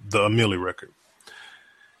for the Amelie record.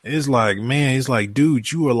 It's like, man, it's like,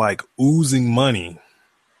 dude, you are like oozing money,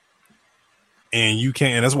 and you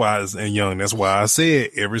can't. That's why that's why I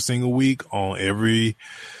said every single week on every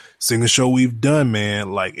single show we've done,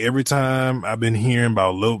 man, like every time I've been hearing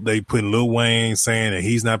about they putting Lil Wayne saying that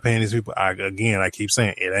he's not paying these people. I keep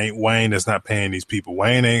saying it ain't Wayne that's not paying these people.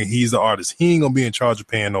 He's the artist. He ain't gonna be in charge of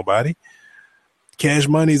paying nobody. Cash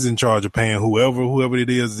Money's in charge of paying whoever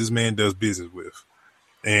it is this man does business with.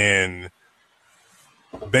 And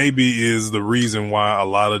Baby is the reason why a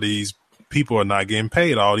lot of these people are not getting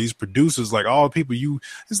paid. All these producers, like all the people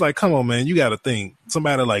it's like, come on, man, you got to think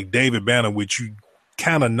somebody like David Banner, which you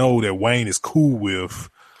kind of know that Wayne is cool with,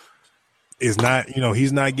 is not,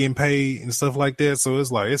 he's not getting paid and stuff like that. So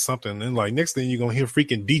it's like, it's something. And like next thing you're going to hear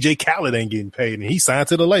freaking DJ Khaled ain't getting paid and he signed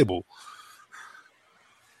to the label.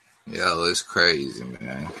 Yo, it's crazy,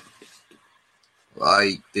 man.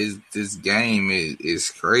 Like this game is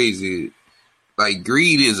crazy. Like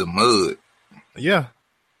greed is a mud. Yeah.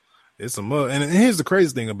 It's a mud. And here's the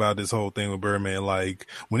crazy thing about this whole thing with Birdman. Like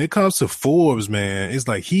when it comes to Forbes, man, it's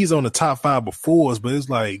like he's on the top 5 of Forbes, but it's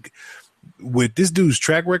like with this dude's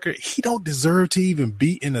track record, he don't deserve to even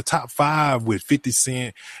be in the top 5 with 50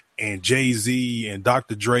 Cent and Jay-Z and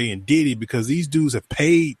Dr. Dre and Diddy, because these dudes have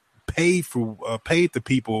paid the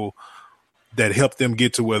people that helped them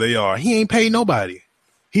get to where they are. He ain't paid nobody.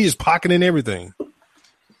 He is pocketing everything.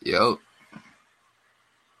 Yo.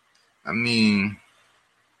 I mean,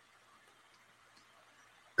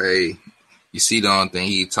 hey, you see the only thing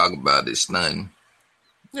he talk about is stunting.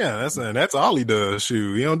 Yeah, that's all he does.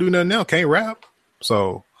 Shoot, he don't do nothing else. Can't rap.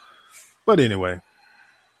 So, but anyway,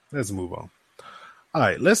 let's move on. All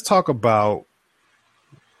right, let's talk about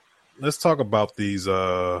these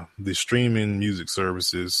the streaming music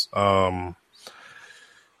services. There's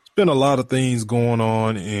been a lot of things going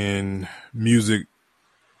on in music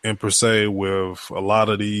and per se with a lot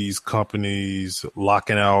of these companies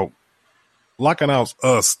locking out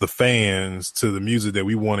us, the fans, to the music that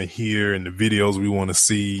we want to hear and the videos we want to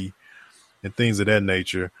see and things of that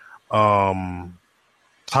nature.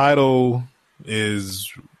 Tidal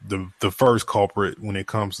is the first culprit when it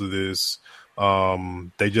comes to this.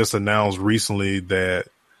 They just announced recently that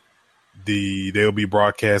they'll be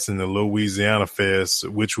broadcasting the Louisiana Fest,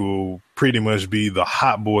 which will pretty much be the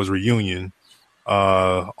Hot Boys reunion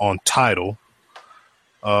on Tidal.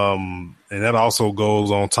 And that also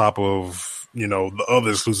goes on top of, the other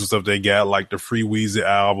exclusive stuff they got, like the Free Weezy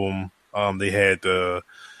album. They had the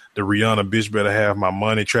Rihanna Bitch Better Have My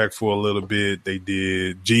Money track for a little bit. They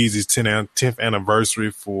did Jeezy's 10th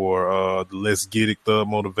anniversary for the Let's Get It Thug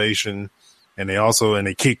Motivation. And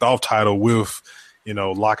they kicked off Tidal with,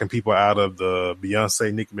 locking people out of the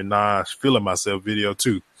Beyonce, Nicki Minaj, Feeling Myself video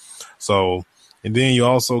too. So, and then you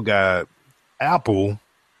also got Apple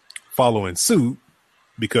following suit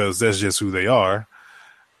because that's just who they are.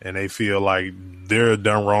 And they feel like they're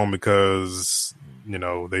done wrong because,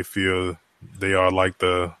 they feel they are like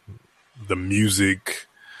the music,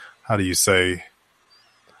 how do you say,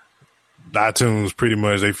 iTunes, pretty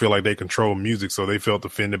much, they feel like they control music, so they felt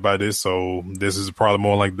offended by this. So this is probably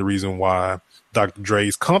more like the reason why Dr.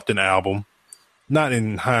 Dre's Compton album, not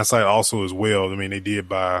in hindsight also as well. I mean, they did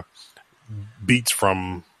buy beats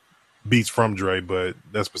from Dre, but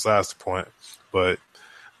that's besides the point. But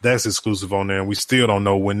that's exclusive on there, and we still don't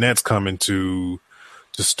know when that's coming to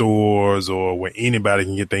stores or when anybody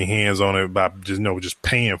can get their hands on it by just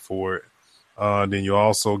paying for it. Then you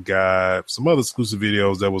also got some other exclusive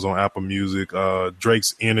videos that was on Apple Music.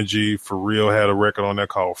 Drake's Energy, For Real, had a record on there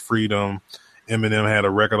called Freedom. Eminem had a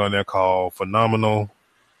record on there called Phenomenal.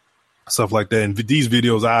 Stuff like that. And these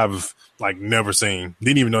videos I've never seen.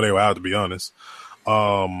 Didn't even know they were out, to be honest.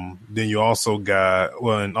 Then you also got,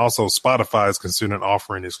 and also Spotify is considering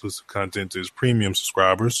offering exclusive content to its premium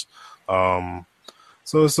subscribers. So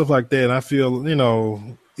it's stuff like that. And I feel,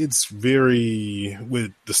 it's very,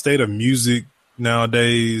 with the state of music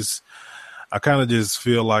nowadays, I kind of just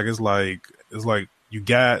feel like it's like you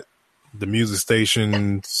got the music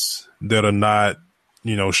stations that are not,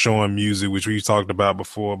 showing music, which we talked about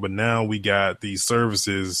before, but now we got these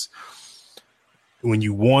services. When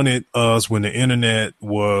you wanted us, when the internet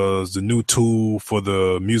was the new tool for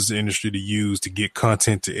the music industry to use to get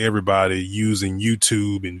content to everybody, using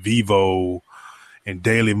YouTube and Vivo and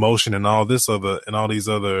Daily Motion and all these other,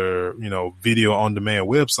 video on demand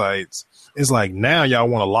websites, it's like now y'all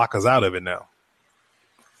want to lock us out of it now.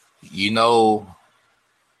 The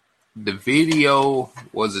video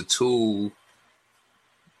was a tool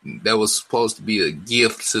that was supposed to be a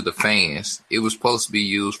gift to the fans. It was supposed to be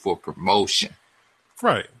used for promotion.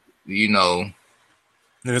 Right. And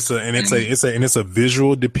it's a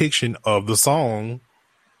visual depiction of the song,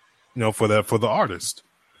 for the artist.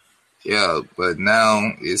 Yeah, but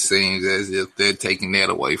now it seems as if they're taking that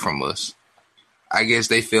away from us. I guess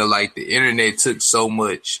they feel like the internet took so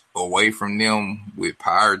much away from them with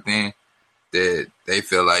Pirate then that they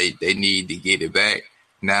feel like they need to get it back.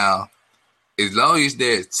 Now, as long as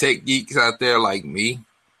there's tech geeks out there like me,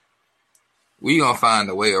 we gonna find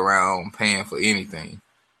a way around paying for anything.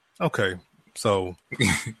 Okay, so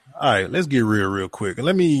all right, let's get real quick.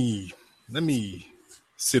 Let me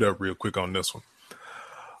sit up real quick on this one.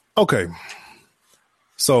 Okay,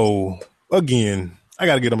 so again, I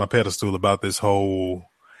got to get on my pedestal about this whole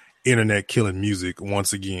internet killing music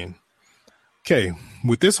once again. Okay,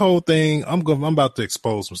 with this whole thing, I'm about to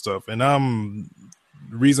expose some stuff, and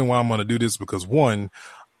the reason why I'm going to do this because one,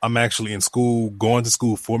 I'm actually in school, going to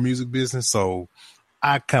school for music business, so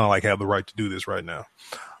I kind of have the right to do this right now.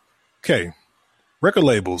 Okay, record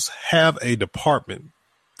labels have a department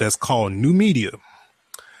that's called new media.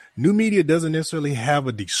 New media doesn't necessarily have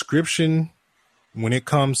a description when it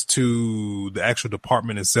comes to the actual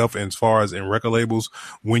department itself, and as far as in record labels,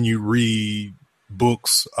 when you read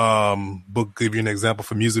books, give you an example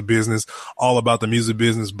for music business, All About the Music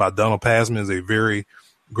Business by Donald Passman is a very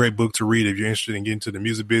great book to read. If you're interested in getting into the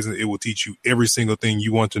music business, it will teach you every single thing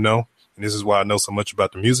you want to know. And this is why I know so much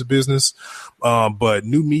about the music business. But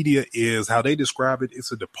new media is how they describe it.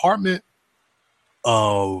 It's a department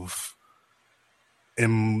of,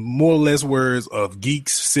 in more or less words, of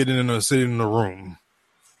geeks sitting in a room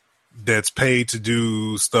that's paid to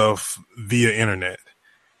do stuff via internet.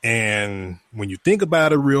 And when you think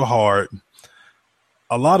about it real hard,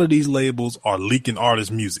 a lot of these labels are leaking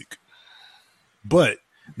artists' music, but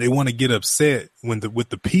they want to get upset with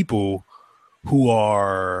the people who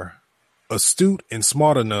are astute and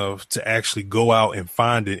smart enough to actually go out and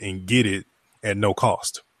find it and get it at no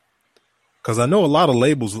cost. Because I know a lot of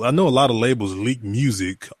labels leak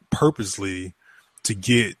music purposely to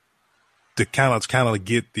get the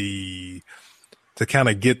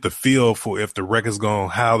feel for if the record's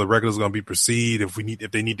how the record is going to be perceived,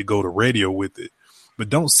 if they need to go to radio with it. But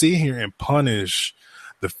don't sit here and punish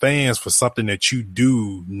the fans for something that you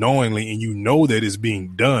do knowingly and you know that it's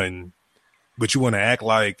being done, but you want to act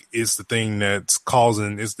like it's the thing that's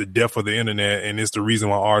it's the death of the internet and it's the reason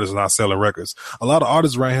why artists are not selling records. A lot of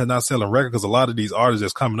artists right here are not selling records because a lot of these artists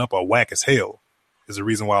that's coming up are whack as hell. Is the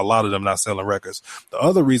reason why a lot of them not selling records. The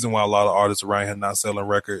other reason why a lot of artists around here not selling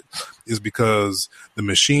records is because the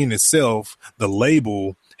machine itself, the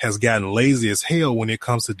label, has gotten lazy as hell when it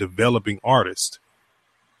comes to developing artists.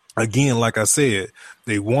 Again, like I said,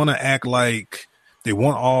 they want to act like they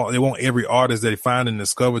want every artist that they find and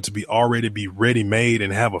discover to be ready made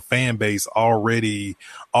and have a fan base already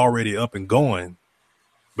up and going.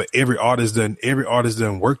 But every artist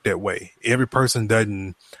doesn't work that way. Every person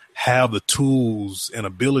doesn't have the tools and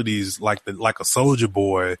abilities like a Soulja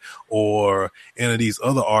Boy or any of these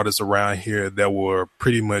other artists around here that were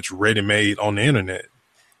pretty much ready made on the internet.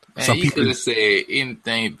 Man, you could have said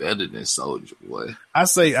anything better than Soulja Boy. I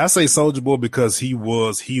say Soulja Boy because he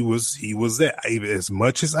was that. As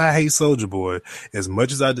much as I hate Soulja Boy, as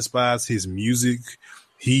much as I despise his music,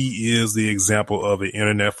 he is the example of an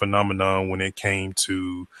internet phenomenon when it came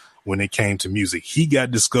to music. He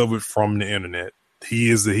got discovered from the internet. He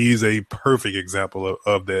is a perfect example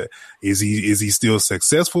of that. Is he still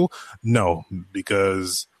successful? No,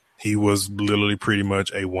 because he was literally pretty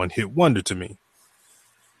much a one-hit wonder to me.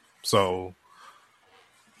 So,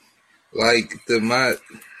 as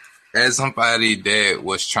somebody that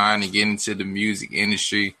was trying to get into the music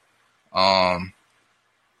industry, I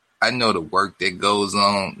know the work that goes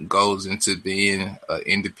into being an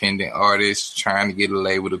independent artist, trying to get a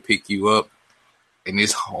label to pick you up. and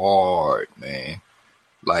it's hard, man.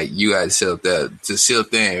 Like you got to sit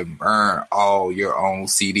up there and burn all your own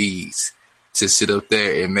CDs, to sit up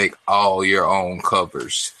there and make all your own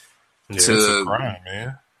covers, Yeah, it's a grind,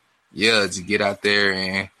 man. Yeah, to get out there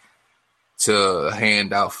and to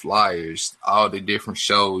hand out flyers, all the different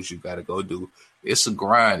shows you got to go do. It's a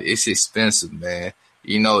grind. It's expensive, man.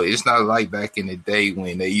 You know, it's not like back in the day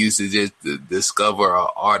when they used to just discover an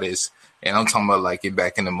artist. And I'm talking about like it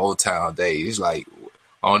back in the Motown days. It's like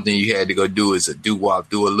only thing you had to go do is a doo-wop,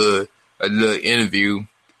 do a little interview,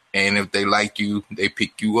 and if they like you, they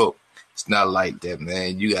pick you up. It's not like that,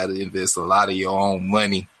 man. You got to invest a lot of your own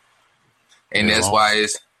money, and that's why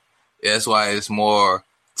it's more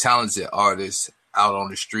talented artists out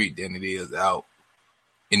on the street than it is out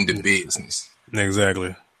in the business.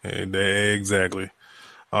 Exactly.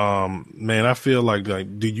 Man, I feel like,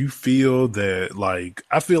 do you feel that, like,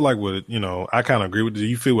 I feel like with, I kind of agree with you. Do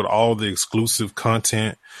you feel with all the exclusive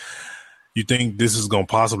content, you think this is going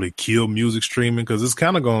to possibly kill music streaming? Because it's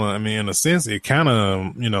kind of going to, I mean, in a sense, it kind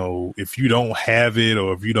of, if you don't have it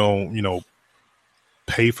or if you don't,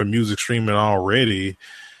 pay for music streaming already,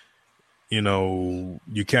 you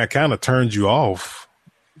kind of turns you off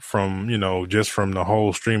from, just from the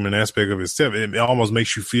whole streaming aspect of itself. It almost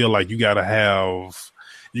makes you feel like you got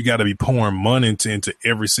to be pouring money into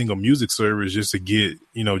every single music service just to get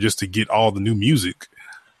all the new music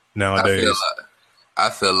nowadays. I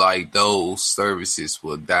feel like those services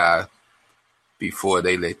will die before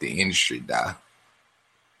they let the industry die.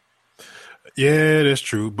 Yeah, that's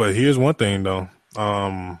true. But here's one thing though.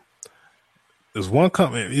 There's one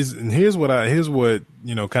company, and here's what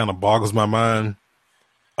kind of boggles my mind.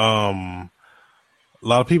 A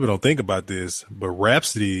lot of people don't think about this, but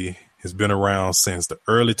Rhapsody has been around since the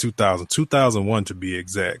early 2001 to be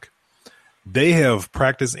exact. They have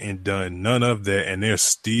practiced and done none of that, and they're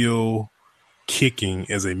still kicking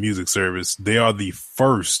as a music service. They are the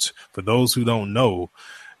first. For those who don't know,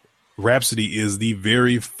 Rhapsody is the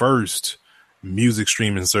very first music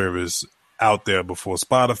streaming service out there before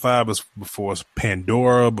Spotify, before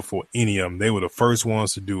Pandora, before any of them. They were the first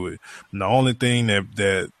ones to do it. And the only thing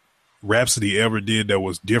that Rhapsody ever did that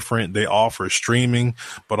was different, they offer streaming,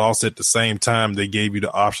 but also at the same time, they gave you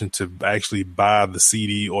the option to actually buy the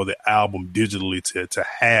CD or the album digitally to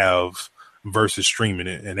have versus streaming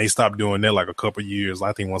it. And they stopped doing that like a couple of years.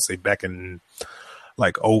 I think once they back in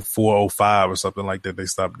like 04, 05 or something like that, they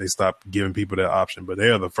stopped giving people that option. But they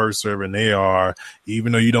are the first server, and they are,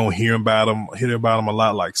 even though you don't hear about them a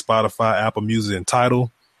lot like Spotify, Apple Music, and Tidal,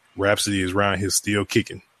 Rhapsody is around here still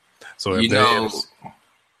kicking. So if this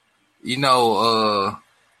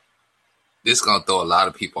is gonna throw a lot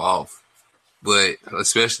of people off, but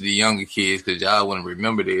especially the younger kids, because y'all wouldn't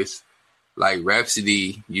remember this. Like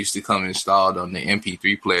Rhapsody used to come installed on the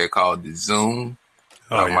MP3 player called the Zoom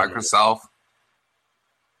by Microsoft.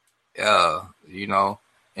 And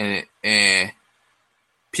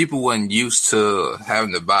people wasn't used to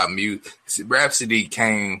having to buy music. Rhapsody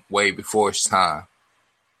came way before its time,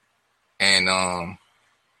 and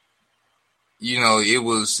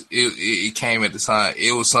it came at the time.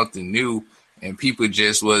 It was something new, and people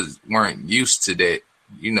just weren't used to that.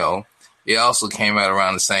 It also came out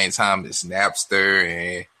around the same time as Napster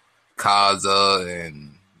and Kazaa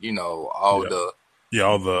and all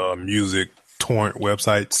the music torrent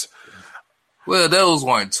websites. Well, those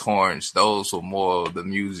weren't torrents; those were more of the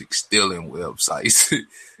music stealing websites.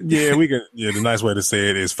 Yeah, the nice way to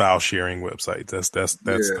say it is file sharing websites. That's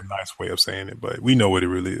the nice way of saying it, but we know what it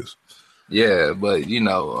really is. Yeah, but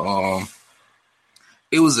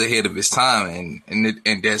it was ahead of its time,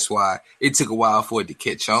 and that's why it took a while for it to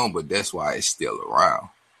catch on, but that's why it's still around.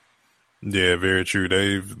 Yeah, very true.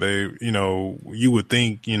 They you would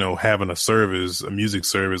think, having a service, a music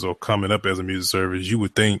service, or coming up as a music service, you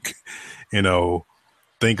would think,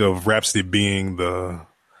 think of Rhapsody being the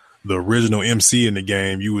original MC in the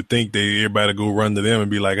game. You would think everybody go run to them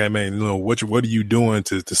and be like, hey man, what are you doing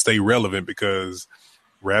to stay relevant? Because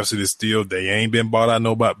Rhapsody is still, they ain't been bought out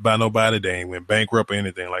by nobody. They ain't went bankrupt or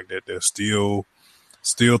anything like that. They're still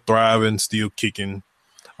thriving, still kicking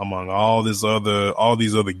among all these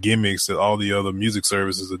other gimmicks that all the other music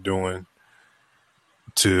services are doing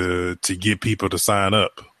to get people to sign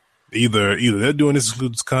up. Either they're doing this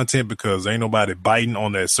exclusive content because ain't nobody biting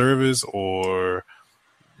on that service, or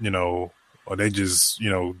or they just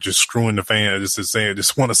screwing the fans,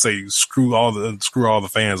 just want to say screw all the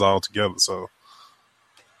fans all together. So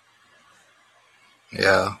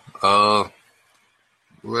yeah, well,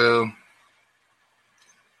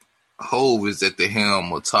 Hove is at the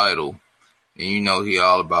helm of Tidal, and he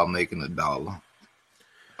all about making $1.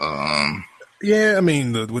 Yeah, I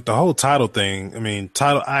mean, with the whole title thing, I mean,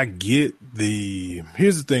 title, here's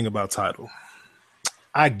the thing about title.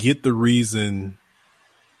 I get the reason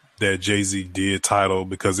that Jay-Z did title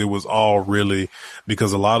because it was all really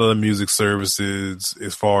because a lot of the music services,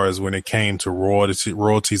 as far as when it came to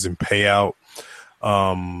royalties and payout,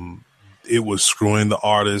 it was screwing the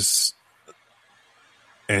artists.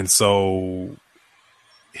 And so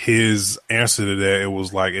his answer to that, it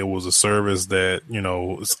was like it was a service that, you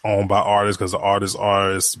know, it's owned by artists because the artists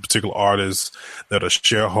are particular artists that are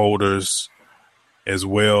shareholders as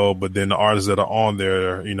well. But then the artists that are on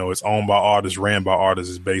there, you know, it's owned by artists, ran by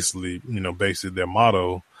artists is basically their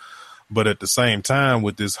motto. But at the same time,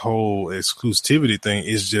 with this whole exclusivity thing,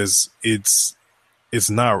 it's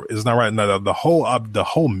not right now. The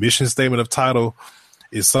whole mission statement of title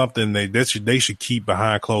is something they should keep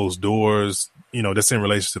behind closed doors. You know, that's in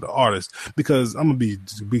relation to the artist, because I'm gonna be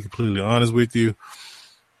completely honest with you.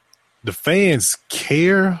 The fans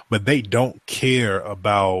care, but they don't care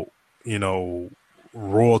about, you know,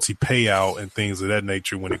 royalty payout and things of that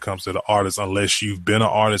nature when it comes to the artist, unless you've been an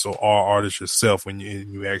artist or are artist yourself when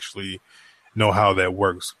you actually know how that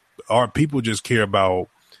works. People just care about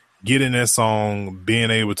getting that song,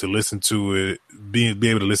 being able to listen to it, be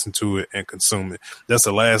able to listen to it and consume it. That's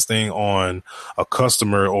the last thing on a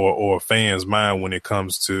customer or a fan's mind when it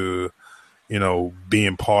comes to, you know,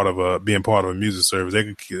 being part of a music service.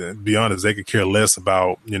 They could be honest, they could care less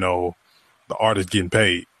about, you know, the artist getting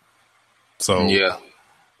paid. So yeah.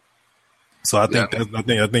 So I think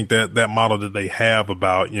that model that they have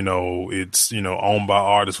about, you know, it's, you know, owned by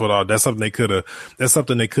artists, that's something they could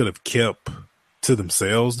have kept to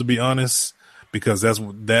themselves, to be honest, because that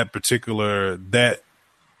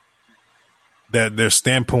their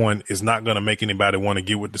standpoint is not going to make anybody want to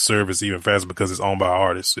get with the service even faster because it's owned by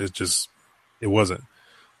artists. It wasn't.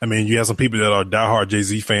 I mean, you have some people that are diehard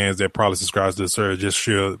Jay-Z fans that probably subscribe to the service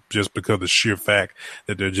just because of the sheer fact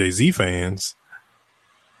that they're Jay-Z fans.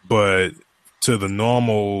 But to the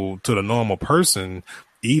normal person,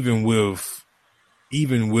 even with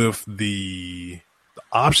the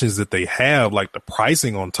options that they have, like the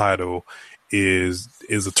pricing on title is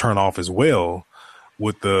a turn off as well.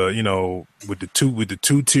 With the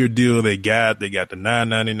two tier deal they got the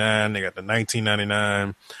 $9.99, they got the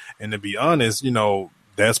 $19.99, and to be honest, you know,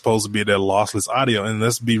 that's supposed to be that lossless audio. And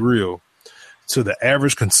let's be real, to the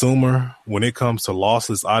average consumer, when it comes to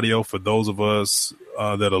lossless audio, for those of us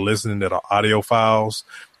that are listening that are audiophiles,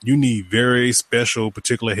 you need very special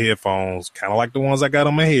particular headphones, kind of like the ones I got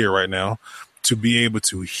on my head right now, to be able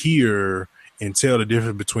to hear and tell the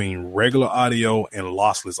difference between regular audio and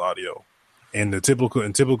lossless audio. And the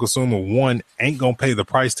typical consumer, one, ain't gonna pay the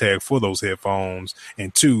price tag for those headphones,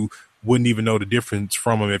 and two, wouldn't even know the difference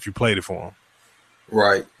from them if you played it for them.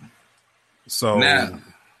 Right. So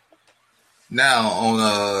now on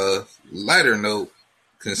a lighter note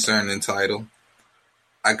concerning title,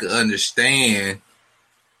 I could understand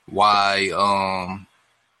why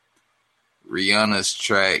Rihanna's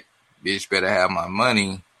track "Bitch Better Have My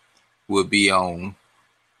Money" would be on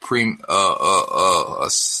an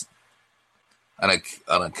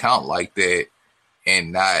account like that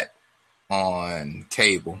and not on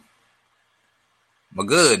cable. My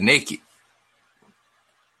good naked.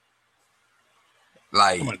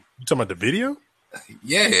 Like, you talking about the video?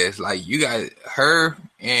 Yes, like you got her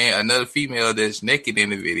and another female that's naked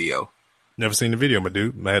in the video. Never seen the video, my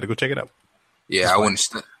dude. I had to go check it out. Yeah, I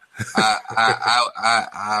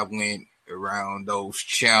went around those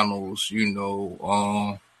channels, you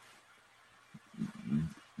know,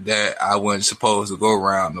 that I wasn't supposed to go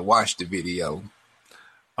around to watch the video.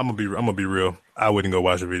 I'm gonna be real. I wouldn't go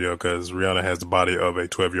watch the video because Rihanna has the body of a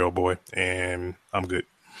 12-year-old boy, and I'm good.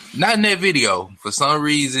 Not in that video. For some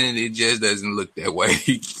reason, it just doesn't look that way.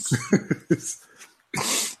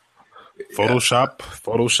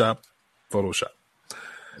 Photoshop.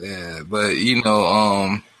 Yeah, but you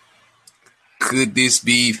know, could this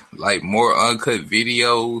be like more uncut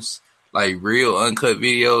videos, like real uncut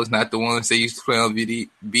videos, not the ones they used to play on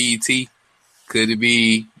BET? Could it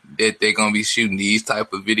be that they're gonna be shooting these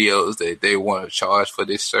type of videos that they want to charge for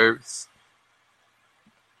this service?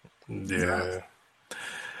 Yeah.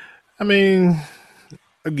 I mean,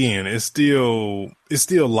 again, it's still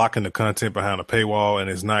locking the content behind a paywall, and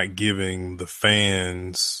it's not giving the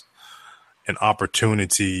fans an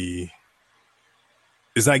opportunity.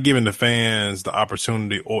 It's not giving the fans the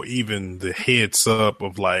opportunity or even the heads up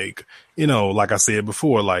of, like, you know, like I said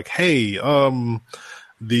before, like, hey,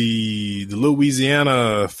 the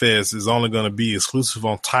Louisiana Fest is only going to be exclusive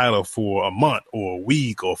on Tidal for a month or a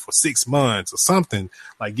week or for 6 months or something.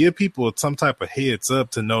 Like, give people some type of heads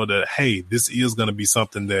up to know that, hey, this is going to be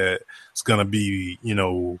something that is going to be, you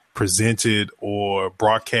know, presented or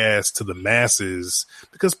broadcast to the masses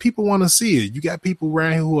because people want to see it. You got people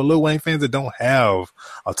around here who are Lil Wayne fans that don't have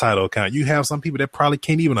a Tidal account. You have some people that probably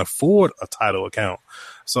can't even afford a Tidal account.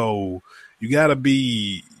 So you gotta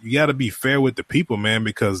be fair with the people, man,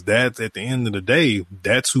 because that's at the end of the day,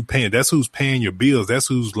 that's who's paying your bills. That's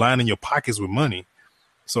who's lining your pockets with money.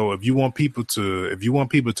 So if you want people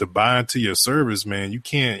to buy into your service, man,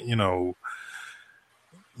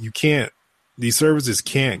 these services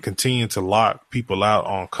can't continue to lock people out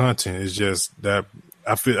on content. It's just that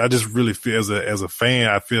I just really feel as a fan,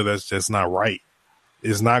 I feel that's just not right.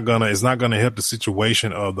 It's not gonna help the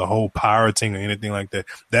situation of the whole pirating or anything like that.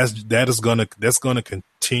 That's gonna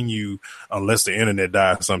continue unless the internet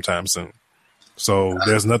dies sometime soon. So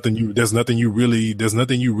there's nothing you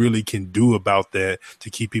really can do about that to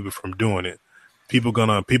keep people from doing it. People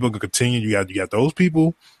gonna continue. You got those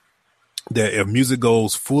people that if music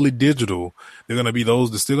goes fully digital, there's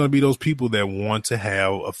still gonna be those people that want to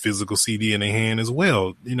have a physical CD in their hand as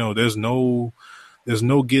well. You know, there's no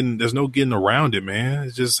getting around it, man.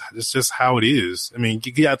 It's just how it is. I mean,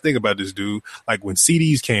 you gotta think about this, dude. Like when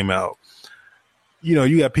CDs came out, you know,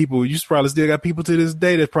 you probably still got people to this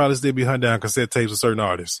day that probably still be hunting down cassette tapes of certain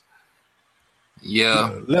artists.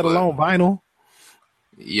 Yeah. Let alone vinyl.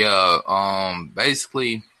 Yeah.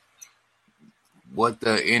 Basically what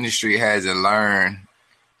the industry hasn't learned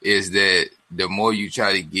is that the more you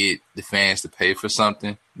try to get the fans to pay for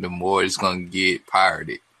something, the more it's gonna get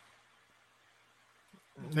pirated.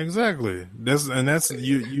 Exactly.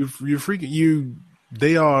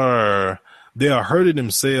 They are hurting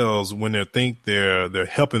themselves when they think they're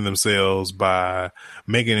helping themselves by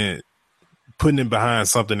putting it behind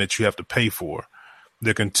something that you have to pay for.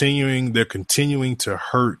 They're continuing to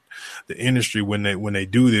hurt the industry when they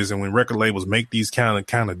do this, and when record labels make these kind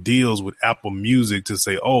of deals with Apple Music to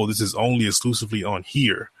say, oh, this is only exclusively on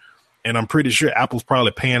here. And I'm pretty sure Apple's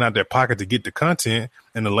probably paying out their pocket to get the content,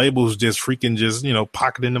 and the labels just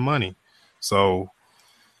pocketing the money. So,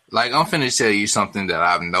 like, I'm finna tell you something that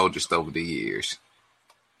I've noticed over the years,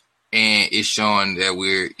 and it's showing that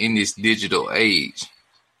we're in this digital age.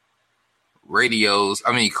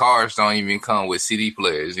 Cars don't even come with CD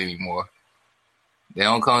players anymore. They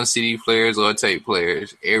don't come with CD players or tape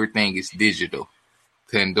players. Everything is digital.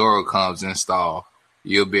 Pandora comes installed.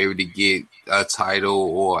 You'll be able to get a Tidal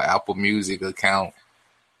or Apple Music account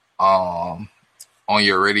on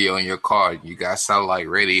your radio in your car. You got satellite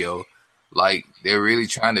radio. Like, they're really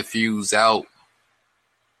trying to fuse out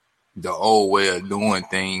the old way of doing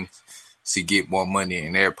things to get more money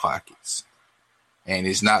in their pockets. And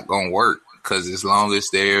it's not going to work, because as long as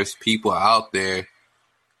there's people out there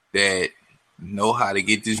that know how to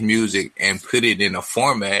get this music and put it in a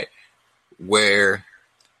format where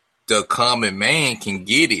the common man can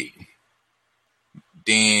get it,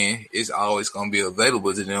 then it's always going to be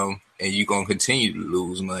available to them, and you're going to continue to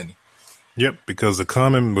lose money. Yep, because the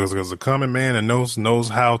common man that knows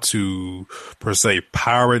how to, per se,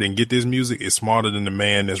 pirate and get this music is smarter than the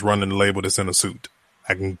man that's running the label that's in a suit.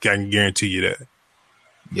 I can guarantee you that.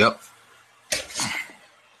 Yep.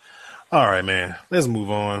 All right, man. Let's move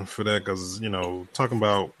on for that, because talking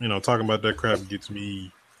about that crap gets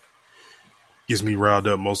me riled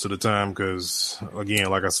up most of the time, because again,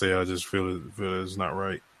 like I said, I just feel it's not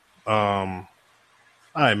right. All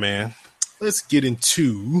right, man. Let's get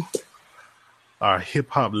into our hip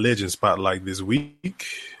hop legend spotlight this week.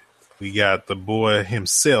 We got the boy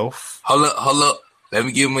himself. Hold up. Let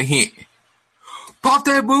me give him a hint. Pop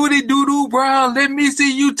that booty, doo-doo brown. Let me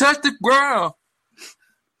see you touch the ground.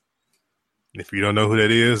 If you don't know who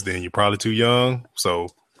that is, then you're probably too young. So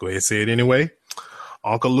go ahead and say it anyway.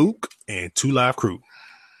 Uncle Luke and 2 Live Crew.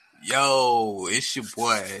 Yo, it's your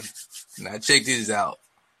boy. Now check this out.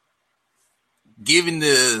 Given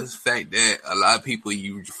the fact that a lot of people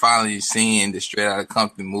you finally seeing the Straight Outta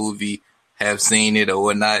Compton movie have seen it or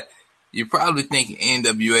whatnot, you're probably thinking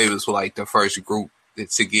NWA was like the first group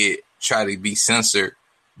to try to be censored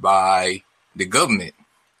by the government.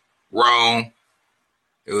 Wrong.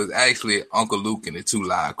 It was actually Uncle Luke and the 2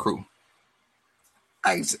 Live Crew.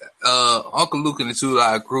 Uncle Luke and the 2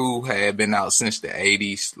 Live Crew had been out since the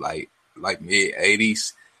 80s, like mid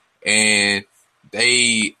 80s, and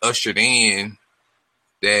they ushered in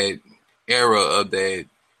that era of that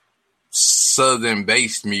southern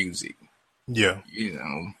based music. Yeah.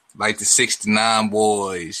 Like the 69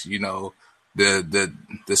 Boys, the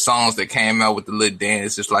songs that came out with the little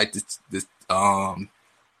dances, like the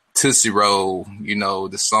Tootsie Roll, you know,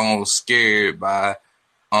 the song Scared by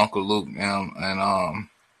Uncle Luke and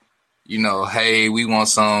you know, hey, we want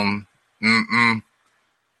some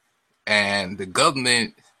and the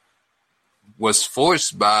government was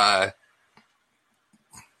forced by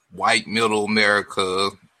white middle America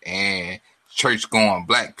and church going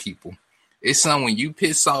black people. It's something when you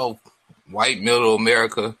piss off white middle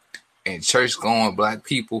America and church going black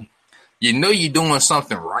people, you know you're doing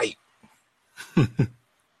something right.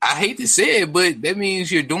 I hate to say it, but that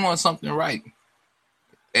means you're doing something right.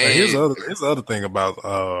 And here's the other thing about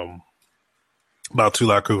Two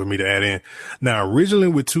Live Crew for me to add in. Now, originally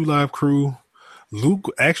with Two Live Crew,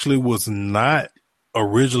 Luke actually was not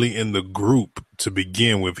originally in the group to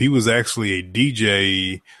begin with. He was actually a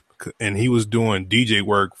DJ, and he was doing DJ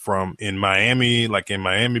work in Miami, like in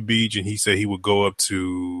Miami Beach, and he said he would go up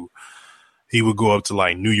to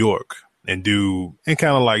like New York and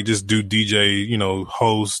kind of like just do DJ, you know,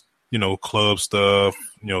 host, you know, club stuff,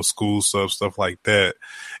 you know, school stuff like that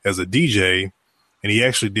as a DJ. And he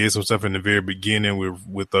actually did some stuff in the very beginning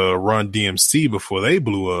with Run DMC before they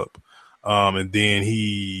blew up. And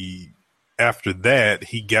then after that,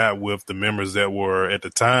 he got with the members that were at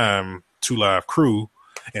the time Two Live Crew.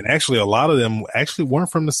 And actually, a lot of them actually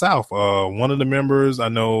weren't from the South. One of the members, I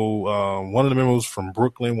know, one of the members was from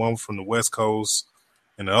Brooklyn, one was from the West Coast,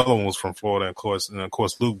 and the other one was from Florida. And of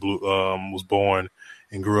course, Luke was born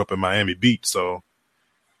and grew up in Miami Beach. So,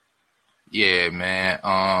 yeah,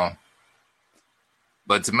 man.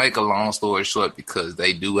 But to make a long story short, because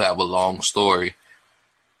they do have a long story,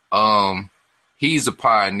 he's a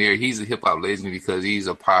pioneer. He's a hip hop legend because he's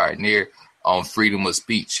a pioneer on freedom of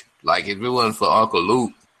speech. Like, if it wasn't for Uncle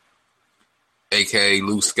Luke, aka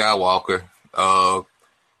Luke Skywalker,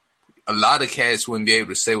 a lot of cats wouldn't be able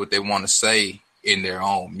to say what they want to say in their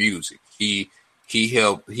own music. He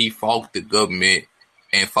fought the government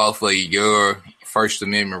and fought for your First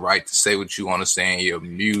Amendment right to say what you want to say in your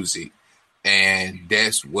music. And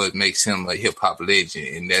that's what makes him a hip hop legend.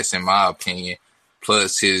 And that's, in my opinion,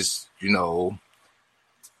 plus his, you know,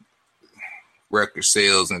 record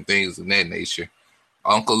sales and things of that nature.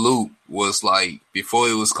 Uncle Luke was like, before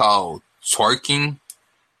it was called twerking,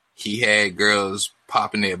 he had girls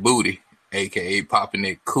popping their booty, aka popping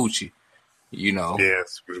their coochie, you know.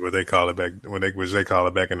 Yes, what they call it back which they call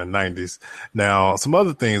it back in the 90s. Now, some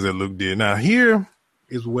other things that Luke did. Now, here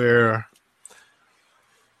is where,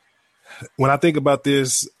 when I think about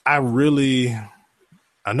this, I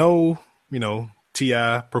know, you know,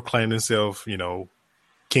 T.I. proclaimed himself, you know,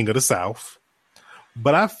 King of the South.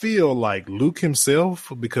 But I feel like Luke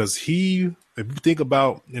himself, because if you think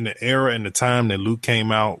about in the era and the time that Luke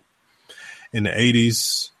came out in the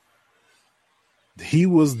 80s, he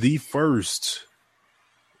was the first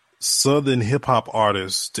Southern hip hop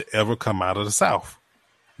artist to ever come out of the South,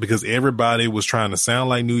 because everybody was trying to sound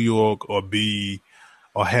like New York or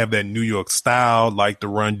have that New York style, like the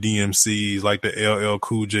Run DMCs, like the LL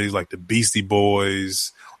Cool J's, like the Beastie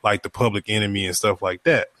Boys, like the Public Enemy and stuff like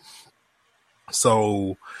that.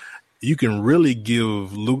 So you can really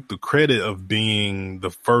give Luke the credit of being the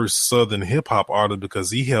first Southern hip hop artist,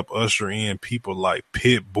 because he helped usher in people like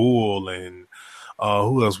Pitbull and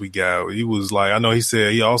who else we got? He was like, I know he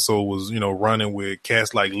said he also was, you know, running with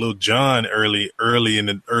cats like Lil Jon early in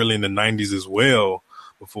the 90s as well,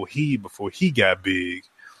 before he got big.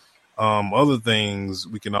 Other things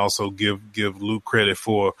we can also give Luke credit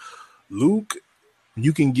for. Luke,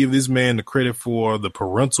 you can give this man the credit for the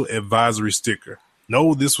parental advisory sticker.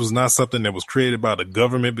 No, this was not something that was created by the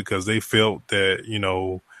government because they felt that, you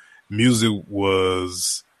know, music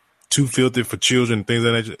was too filthy for children, things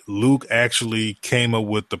like that. Luke actually came up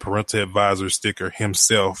with the parental advisory sticker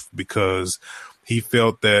himself, because he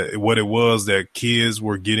felt that what it was, that kids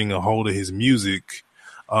were getting a hold of his music,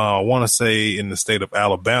 I want to say in the state of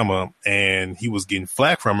Alabama, and he was getting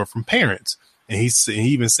flack from it from parents. And he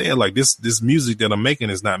even said, like, this music that I'm making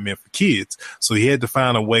is not meant for kids. So he had to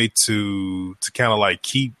find a way to kind of like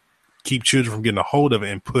keep children from getting a hold of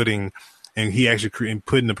it, and he actually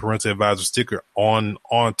putting the parental advisor sticker on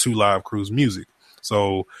Two Live Crew's music.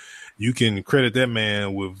 So you can credit that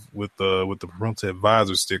man with the parental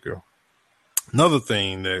advisor sticker. Another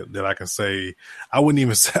thing that I can say, I wouldn't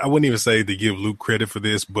even say to give Luke credit for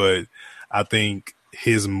this, but I think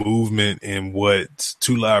his movement and what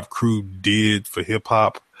Two Live Crew did for hip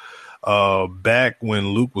hop back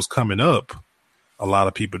when Luke was coming up, a lot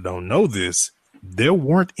of people don't know this. There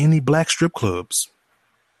weren't any black strip clubs.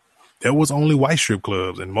 There was only white strip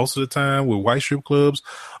clubs, and most of the time with white strip clubs,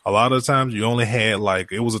 a lot of the times you only had,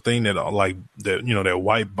 like, it was a thing that that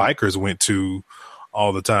white bikers went to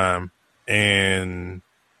all the time. And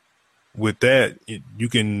with that, you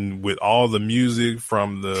can, with all the music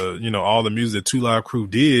from the, all the music that 2 Live Crew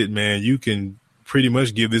did, man, you can pretty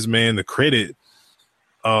much give this man the credit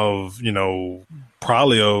of,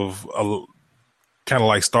 probably of a kind of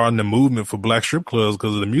like starting the movement for black strip clubs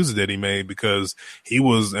because of the music that he made, because he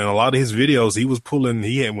was, in a lot of his videos, he was pulling,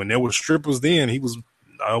 when there were strippers then, he was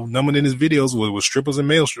numbered in his videos with strippers and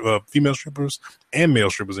female strippers and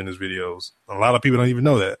male strippers in his videos. A lot of people don't even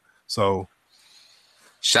know that. So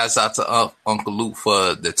shouts out to Uncle Luke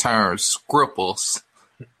for the term scripples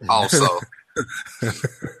also.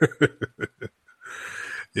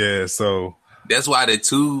 Yeah, so that's why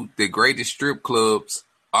the greatest strip clubs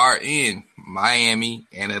are in Miami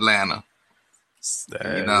and Atlanta.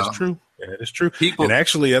 That is true. That is true. People, I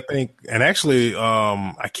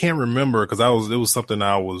can't remember because it was something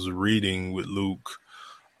I was reading with Luke.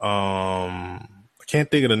 I can't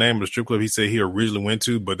think of the name of the strip club he said he originally went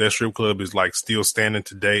to, but that strip club is like still standing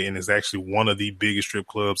today and is actually one of the biggest strip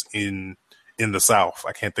clubs in the South.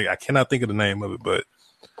 I cannot think of the name of it, but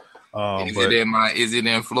is it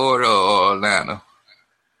in Florida or Atlanta?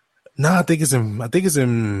 No, I think it's in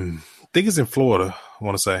Florida, I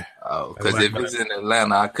want to say. Oh, because if it's in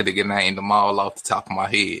Atlanta, I could have named them all off the top of my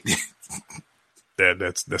head.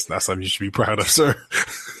 That's not something you should be proud of, sir.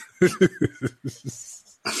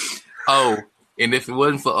 Oh, and if it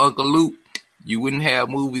wasn't for Uncle Luke, you wouldn't have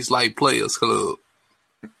movies like Players Club.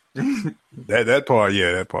 that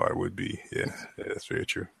part would be, that's very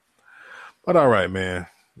true. But all right, man.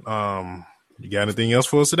 You got anything else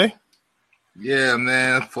for us today? Yeah,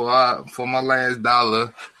 man. For my last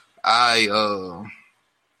dollar, I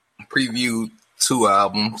previewed 2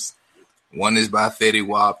 albums. One is by Fetty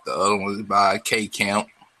Wap, the other one is by K Camp.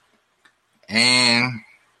 And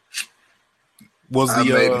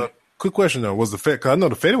quick question though, was cause I know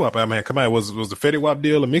the Fetty Wap album had come out. Was the Fetty Wap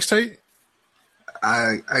deal a mixtape?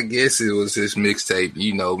 I guess it was his mixtape.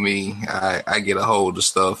 You know me, I get a hold of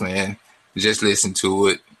stuff and just listen to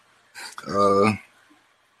it.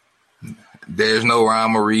 There's no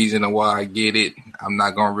rhyme or reason of why I get it. I'm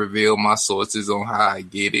not gonna reveal my sources on how I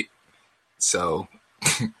get it. So,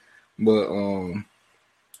 but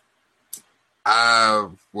I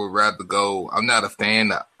would rather go. I'm not a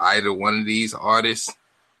fan of either one of these artists,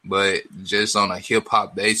 but just on a hip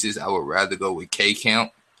hop basis, I would rather go with K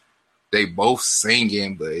Camp. They both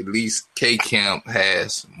singing, but at least K Camp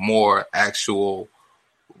has more actual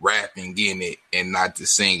rapping in it and not the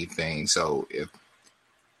singing thing. So if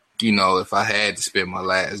I had to spend my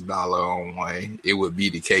last dollar on one, it would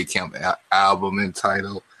be the K Camp album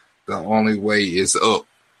entitled "The Only Way Is Up."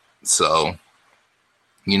 So,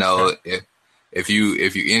 if you're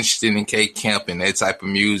interested in K Camp and that type of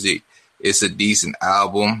music, it's a decent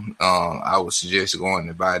album. I would suggest going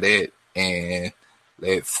to buy that and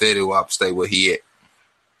let Fetty Wap stay where he at.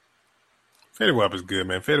 Fetty Wap is good,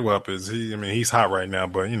 man. Fetty Wap he's hot right now,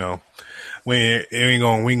 but we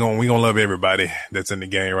gonna love everybody that's in the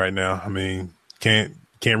game right now. I mean, can't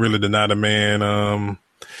really deny the man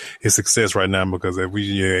his success right now because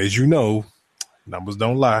as you know, numbers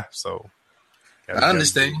don't lie. So I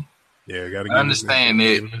understand. I understand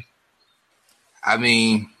it. I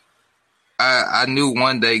mean, I knew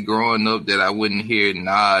one day growing up that I wouldn't hear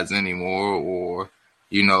Nas anymore, or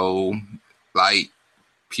like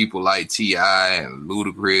people like T.I. and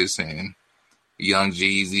Ludacris and Young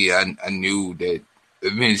Jeezy. I knew that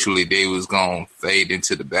eventually they was going to fade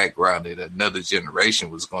into the background and another generation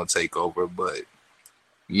was going to take over. But,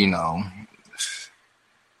 I'm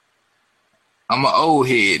an old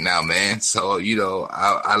head now, man. So,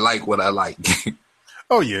 I like what I like.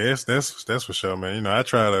 Oh, yeah, that's for sure, man. I've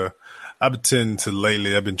been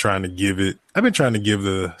trying to give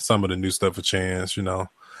some of the new stuff a chance,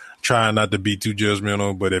 trying not to be too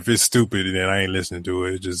judgmental, but if it's stupid, then I ain't listening to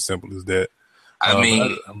it. It's just as simple as that.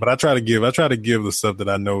 But I try to give the stuff that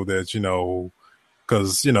I know that,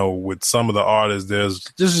 because, with some of the artists, there's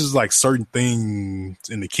just like certain things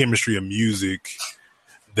in the chemistry of music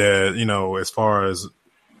that, as far as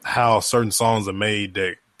how certain songs are made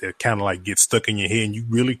that kind of like get stuck in your head, and you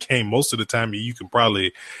really can't, most of the time you can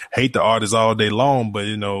probably hate the artist all day long, but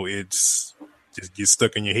it's just gets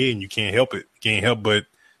stuck in your head and you can't help it. You can't help but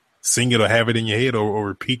sing it or have it in your head or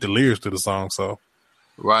repeat the lyrics to the song. So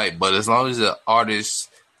right, but as long as the artists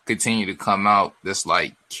continue to come out, that's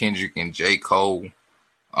like Kendrick and J. Cole,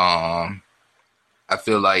 I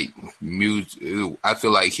feel like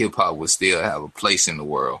hip hop would still have a place in the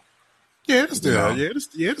world. Yeah, it still have a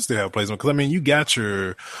place. Because you got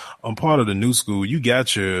your part of the new school. You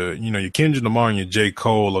got your Kendrick Lamar and your J.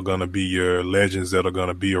 Cole are gonna be your legends that are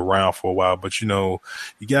gonna be around for a while. But you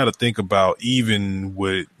got to think about even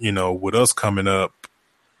with with us coming up,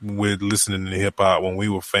 with listening to hip hop when we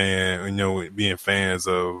were being fans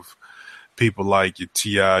of people like your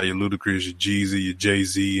T.I., your Ludacris, your Jeezy, your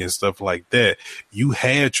Jay-Z, and stuff like that. You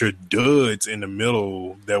had your duds in the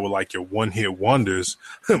middle that were like your one-hit wonders.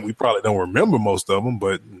 We probably don't remember most of them,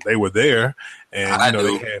 but they were there. And,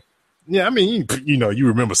 they had, yeah, I mean, you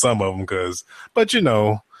remember some of them but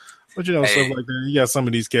stuff like that. You got some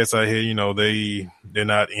of these cats out here, they're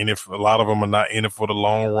not in it. A lot of them are not in it for the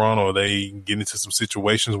long run, or they get into some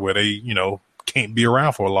situations where they, can't be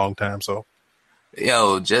around for a long time. So,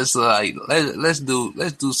 yo, just like let's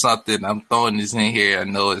do something. I'm throwing this in here. I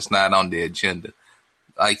know it's not on the agenda.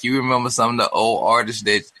 Like, you remember some of the old artists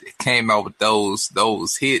that came out with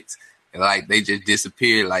those hits, and like they just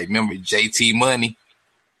disappeared. Like, remember JT Money?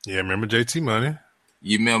 Yeah, remember JT Money.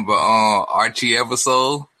 You remember Archie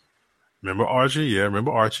Eversole? Remember Archie? Yeah,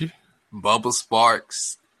 remember Archie. Bubba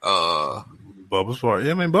Sparks. Bubba Sparks.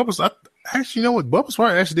 Yeah, man, actually, you know what? Bubba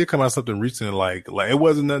Sparks actually did come out something recent. Like it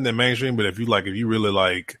wasn't nothing that mainstream, but if you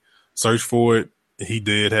really search for it, he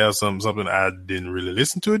did have something. I didn't really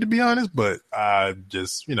listen to it, to be honest, but I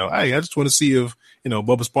just, I just want to see if,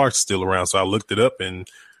 Bubba Sparks is still around. So I looked it up, and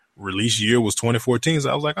release year was 2014.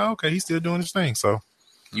 So I was like, oh, okay, he's still doing his thing. So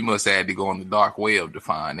you must have had to go on the dark web to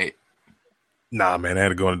find it. Nah, man, I had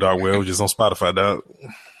to go on the dark web. It was just on Spotify, dog.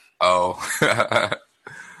 Oh.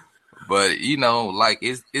 But, like,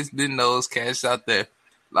 it's been those cats out there.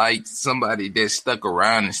 Like, somebody that stuck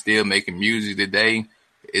around and still making music today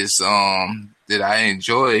is that I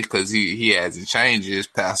enjoy, because he hasn't changed, is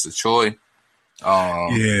Pastor Troy.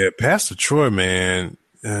 Yeah, Pastor Troy, man.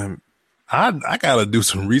 I gotta do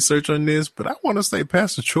some research on this, but I want to say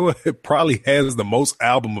Pastor Troy probably has the most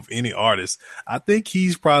album of any artist. I think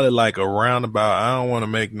he's probably like around about, I don't want to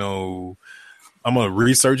make I'm gonna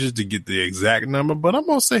research it to get the exact number, but I'm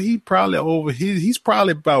gonna say he's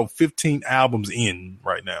probably about 15 albums in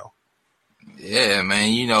right now. Yeah,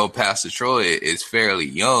 man. Pastor Troy is fairly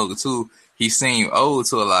young too. He seemed old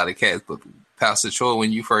to a lot of cats, but Pastor Troy,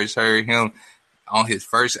 when you first heard him on his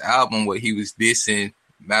first album where he was dissing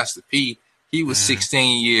Master P, he was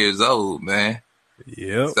 16 years old, man.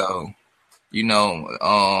 Yep. So,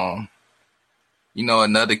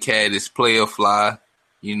 another cat is Player Fly,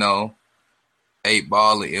 8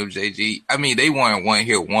 Ball and MJG. I mean, they weren't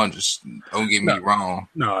one-hit wonders. Don't get me wrong.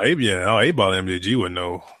 No, 8 Ball and MJG would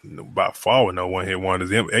know by far with no one-hit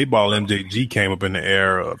wonders. 8 Ball and MJG came up in the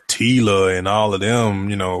era of Tila and all of them.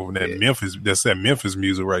 That's that Memphis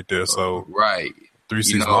music right there. So right, 3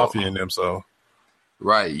 6 Mafia in them. So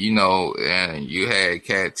right, and you had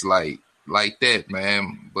cats like that,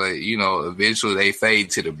 man. But eventually they fade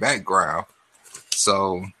to the background.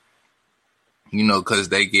 So because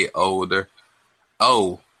they get older.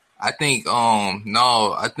 Oh, I think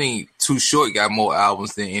Too Short got more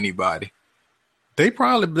albums than anybody. They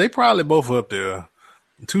probably both up there.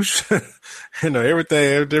 Too Short, every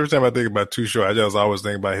time I think about Too Short, I just always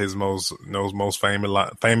think about his most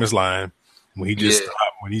famous line when he just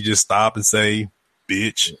stop and say,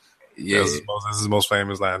 "Bitch." Yeah, that's his most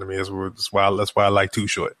famous line to me. That's why I like Too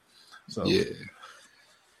Short. So yeah,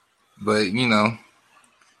 but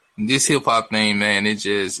this hip hop thing, man, it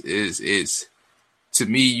just is. To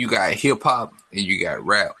me, you got hip hop and you got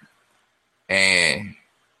rap, and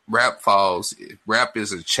rap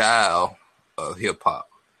is a child of hip hop.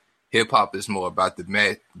 Hip hop is more about the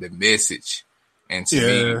message, and to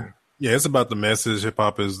me, it's about the message. Hip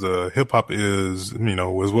hop is is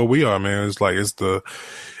what we are, man. It's like it's the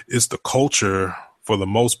culture for the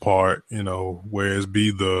most part, whereas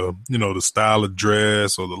be the the style of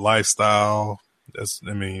dress or the lifestyle.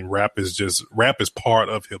 Rap is part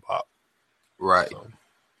of hip hop. Right.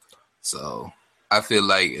 So I feel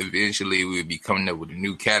like eventually we'll be coming up with a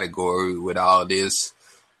new category with all this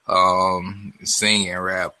singing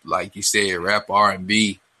rap, like you said, rap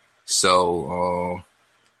R&B. So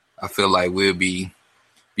I feel like we'll be,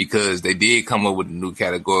 because they did come up with a new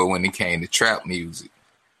category when it came to trap music.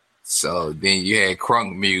 So then you had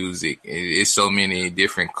crunk music, and it's so many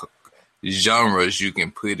different genres you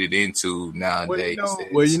can put it into nowadays.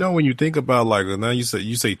 When you think about now you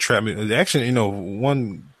say trap music. Actually,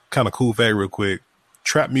 one kind of cool fact real quick.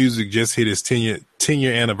 Trap music just hit its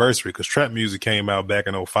 10-year anniversary, because trap music came out back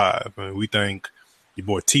in 2005. We thank your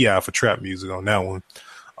boy T.I. for trap music on that one.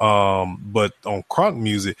 But on crunk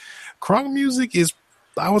music is,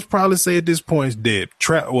 I would probably say at this point, it's dead.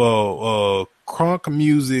 Crunk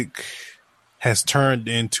music has turned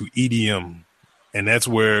into EDM. And that's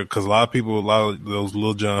where, because a lot of those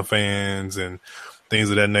Lil Jon fans and things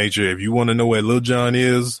of that nature, if you want to know where Lil Jon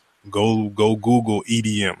is, go Google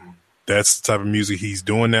EDM. That's the type of music he's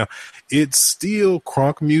doing now. it's still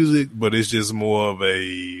crunk music, but it's just more of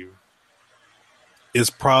a. It's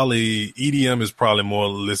probably EDM is probably more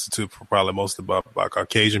listened to probably mostly by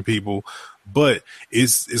Caucasian people, but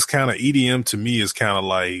it's kind of EDM to me is kind of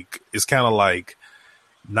like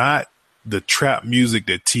not the trap music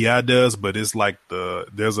that T.I. does, but it's like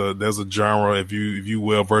there's a genre, if you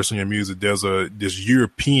well versed in your music, there's this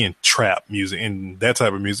European trap music and that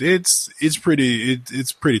type of music. It's pretty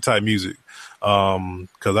tight music.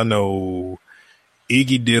 Cause I know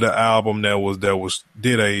Iggy did an album that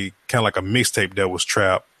did a kind of like a mixtape that was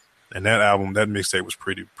trap, and that mixtape was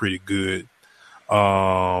pretty good.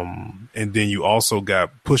 And then you also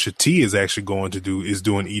got Pusha T is actually doing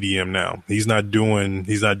EDM now. He's not doing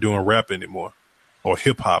rap anymore or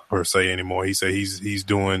hip hop per se anymore. He said he's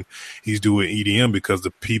doing EDM because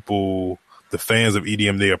the fans of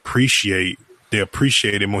EDM, they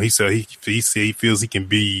appreciate him more. He said he feels he can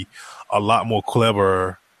be a lot more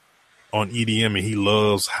clever on EDM, and he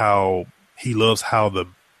loves how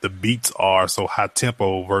the beats are so high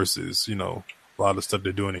tempo versus, a lot of the stuff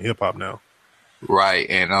they're doing in hip hop now. Right,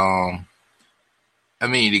 and I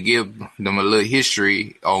mean, to give them a little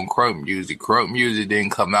history on crunk music didn't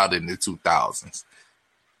come out in the 2000s.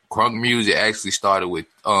 Crunk music actually started with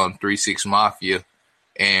 3 6 Mafia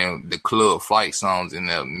and the club fight songs in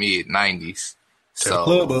the mid 90s. So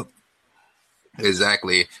club up.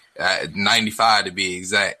 Exactly, 95 to be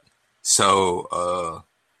exact. So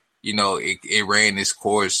it ran its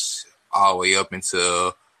course all the way up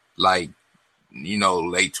into like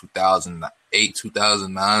late 2008,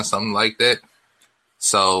 2009, something like that.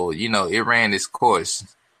 So, it ran its course,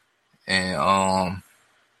 and,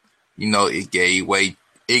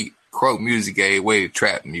 crunk music gave way to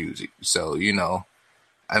trap music. So,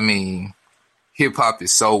 I mean, hip hop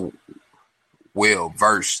is so well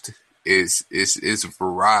versed. It's a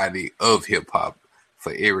variety of hip hop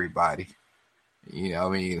for everybody. I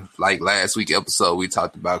mean, like last week episode, we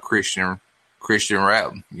talked about Christian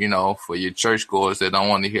rap, for your churchgoers that don't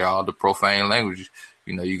want to hear all the profane language.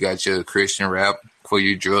 You got your Christian rap. For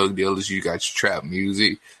your drug dealers, you got your trap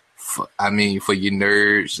music. For your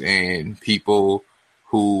nerds and people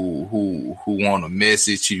who want a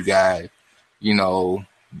message, you got,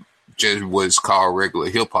 just what's called regular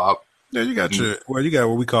hip hop. Yeah, you got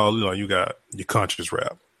what we call, you got your conscious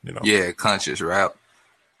rap, Yeah, conscious rap.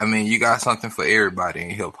 I mean, you got something for everybody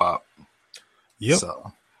in hip hop. Yep.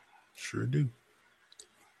 So. Sure do.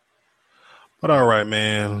 But all right,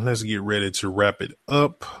 man, let's get ready to wrap it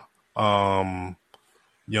up.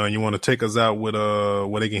 You want to take us out with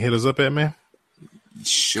where they can hit us up at, man?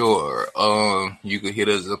 Sure. You can hit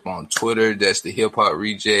us up on Twitter. That's the Hip Hop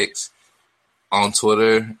Rejectz on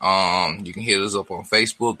Twitter. You can hit us up on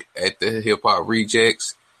Facebook at the Hip Hop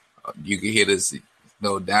Rejectz. You can hit us,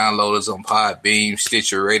 download us on Podbeam,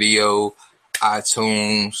 Stitcher Radio,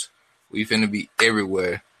 iTunes. We finna be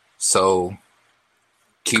everywhere. So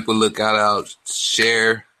keep a lookout out.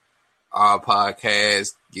 Share our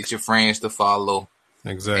podcast. Get your friends to follow.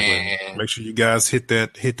 Exactly. And make sure you guys hit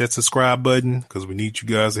that subscribe button, because we need you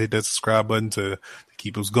guys to hit that subscribe button to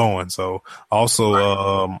keep us going. So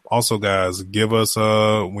also guys, give us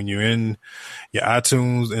when you're in your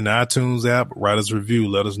iTunes app, write us a review.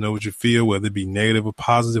 Let us know what you feel, whether it be negative or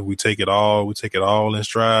positive. We take it all in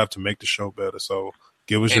strive to make the show better. So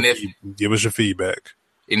give us your feedback.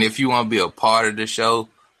 And if you want to be a part of the show,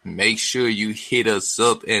 make sure you hit us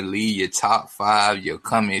up and leave your top 5, your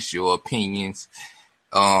comments, your opinions.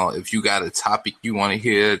 If you got a topic you want to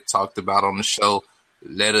hear talked about on the show,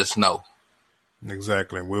 let us know.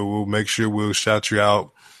 Exactly. We'll make sure we'll shout you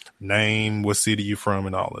out, name, what city you're from,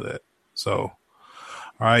 and all of that. So, all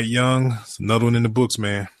right, Young, it's another one in the books,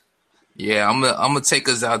 man. Yeah, I'm gonna take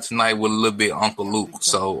us out tonight with a little bit of Uncle Luke.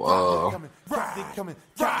 So,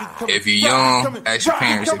 if you're young, ask your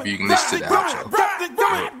parents if you can listen to the outro.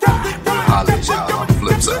 I'll let y'all on the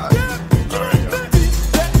flip side.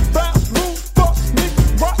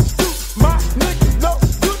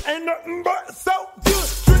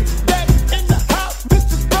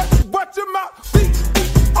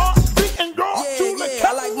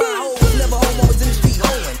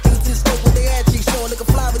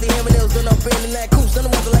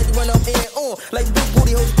 Like big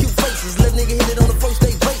booty hoes, cute faces. Let nigga hit it on the first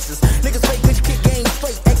day basis. Niggas fake bitch kick game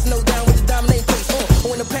straight. X no down with the diamond name face on.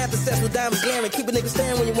 When the path is set with diamonds glaring. Keep a nigga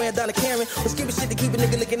staring when you're wearing down a Karen. Or skipping shit to keep a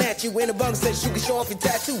nigga looking at you. In the bunk says you can show off your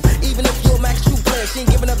tattoo. Even if you're a max true player, she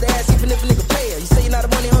ain't giving up the ass even if a nigga pay her. You say you're not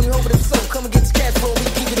a money hungry hoe, but if so, come and get this cash flow. We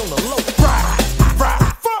keep it on